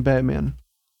is playing Batman.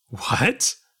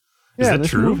 What? Is that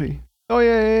true? Movie. Oh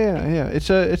yeah. It's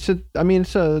a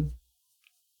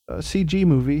CG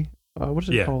movie. What is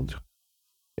it called?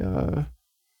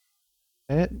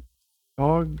 Bat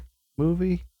Dog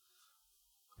movie.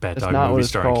 Bat Dog movie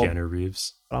starring Keanu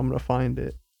Reeves. I'm gonna find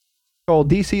it. It's called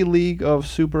DC League of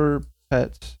Super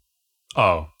Pets.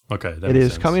 Oh, okay. It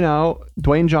is coming out.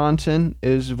 Dwayne Johnson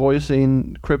is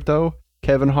voicing Crypto.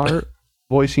 Kevin Hart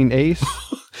voicing Ace.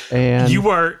 And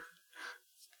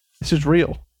this is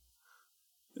real.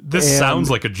 This sounds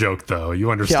like a joke, though.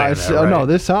 You understand that, right? No,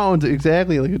 this sounds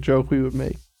exactly like a joke we would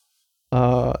make.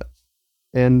 Keanu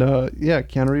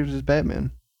Reeves is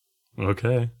Batman.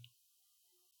 Okay.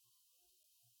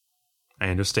 I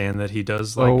understand that he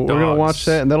does like dogs. We're going to watch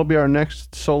that, and that'll be our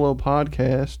next solo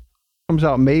podcast. Comes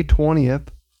out May 20th.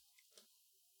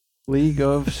 League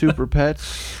of Super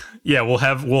Pets. Yeah, we'll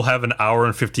have an hour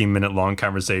and 15-minute long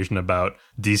conversation about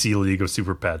DC League of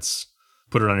Super Pets.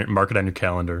 Mark it on your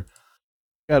calendar.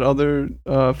 Got other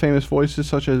famous voices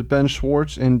such as Ben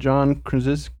Schwartz and John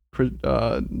Krasinski,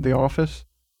 The Office.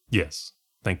 Yes,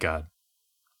 thank God.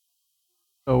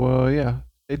 So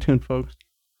stay tuned, folks.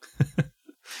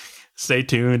 Stay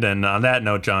tuned. And on that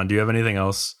note, John, do you have anything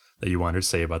else that you wanted to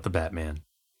say about the Batman?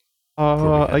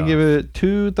 I give it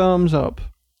 2 thumbs up.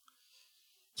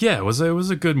 Yeah, it was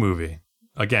a good movie.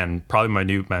 Again, probably my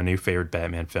new favorite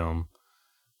Batman film.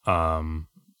 Time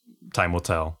will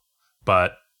tell,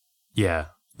 but yeah,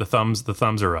 the thumbs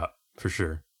are up for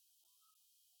sure.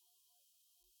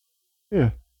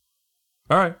 Yeah.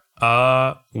 All right.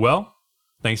 Well,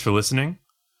 thanks for listening.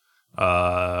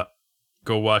 Go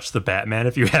watch the Batman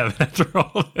if you haven't after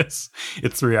all of this.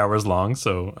 It's 3 hours long,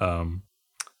 so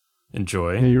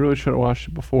enjoy. Yeah, you really should have watched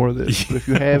it before this. But if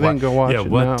you haven't, go watch it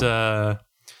now.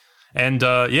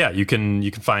 You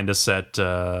can find us at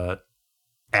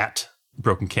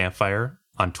Broken Campfire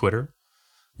on Twitter.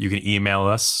 You can email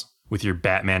us with your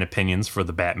Batman opinions for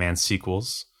the Batman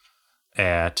sequels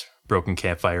at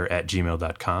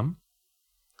brokencampfire@gmail.com.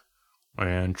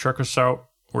 And check us out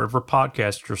wherever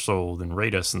podcasts are sold and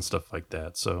rate us and stuff like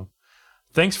that. So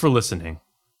thanks for listening.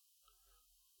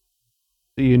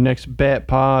 See you next Bat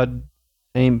Pod.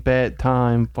 Ain't bad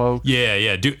time, folks.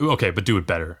 Yeah. But do it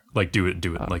better. Like do it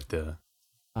like the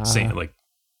same like.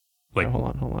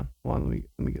 Hold on. Let me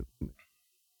get.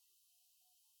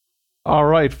 All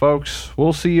right, folks.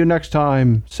 We'll see you next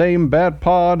time. Same Bat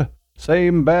Pod,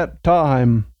 same Bat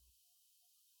time.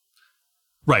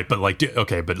 Right, but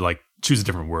choose a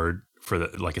different word for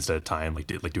the instead of time.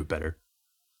 Do it better.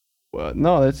 Well,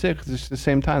 no, that's it. 'Cause it's the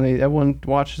same time. Everyone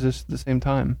watches this at the same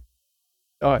time.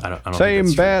 All right. I don't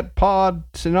same Bat Pod.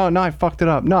 No, I fucked it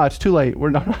up. No, it's too late.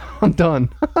 I'm done.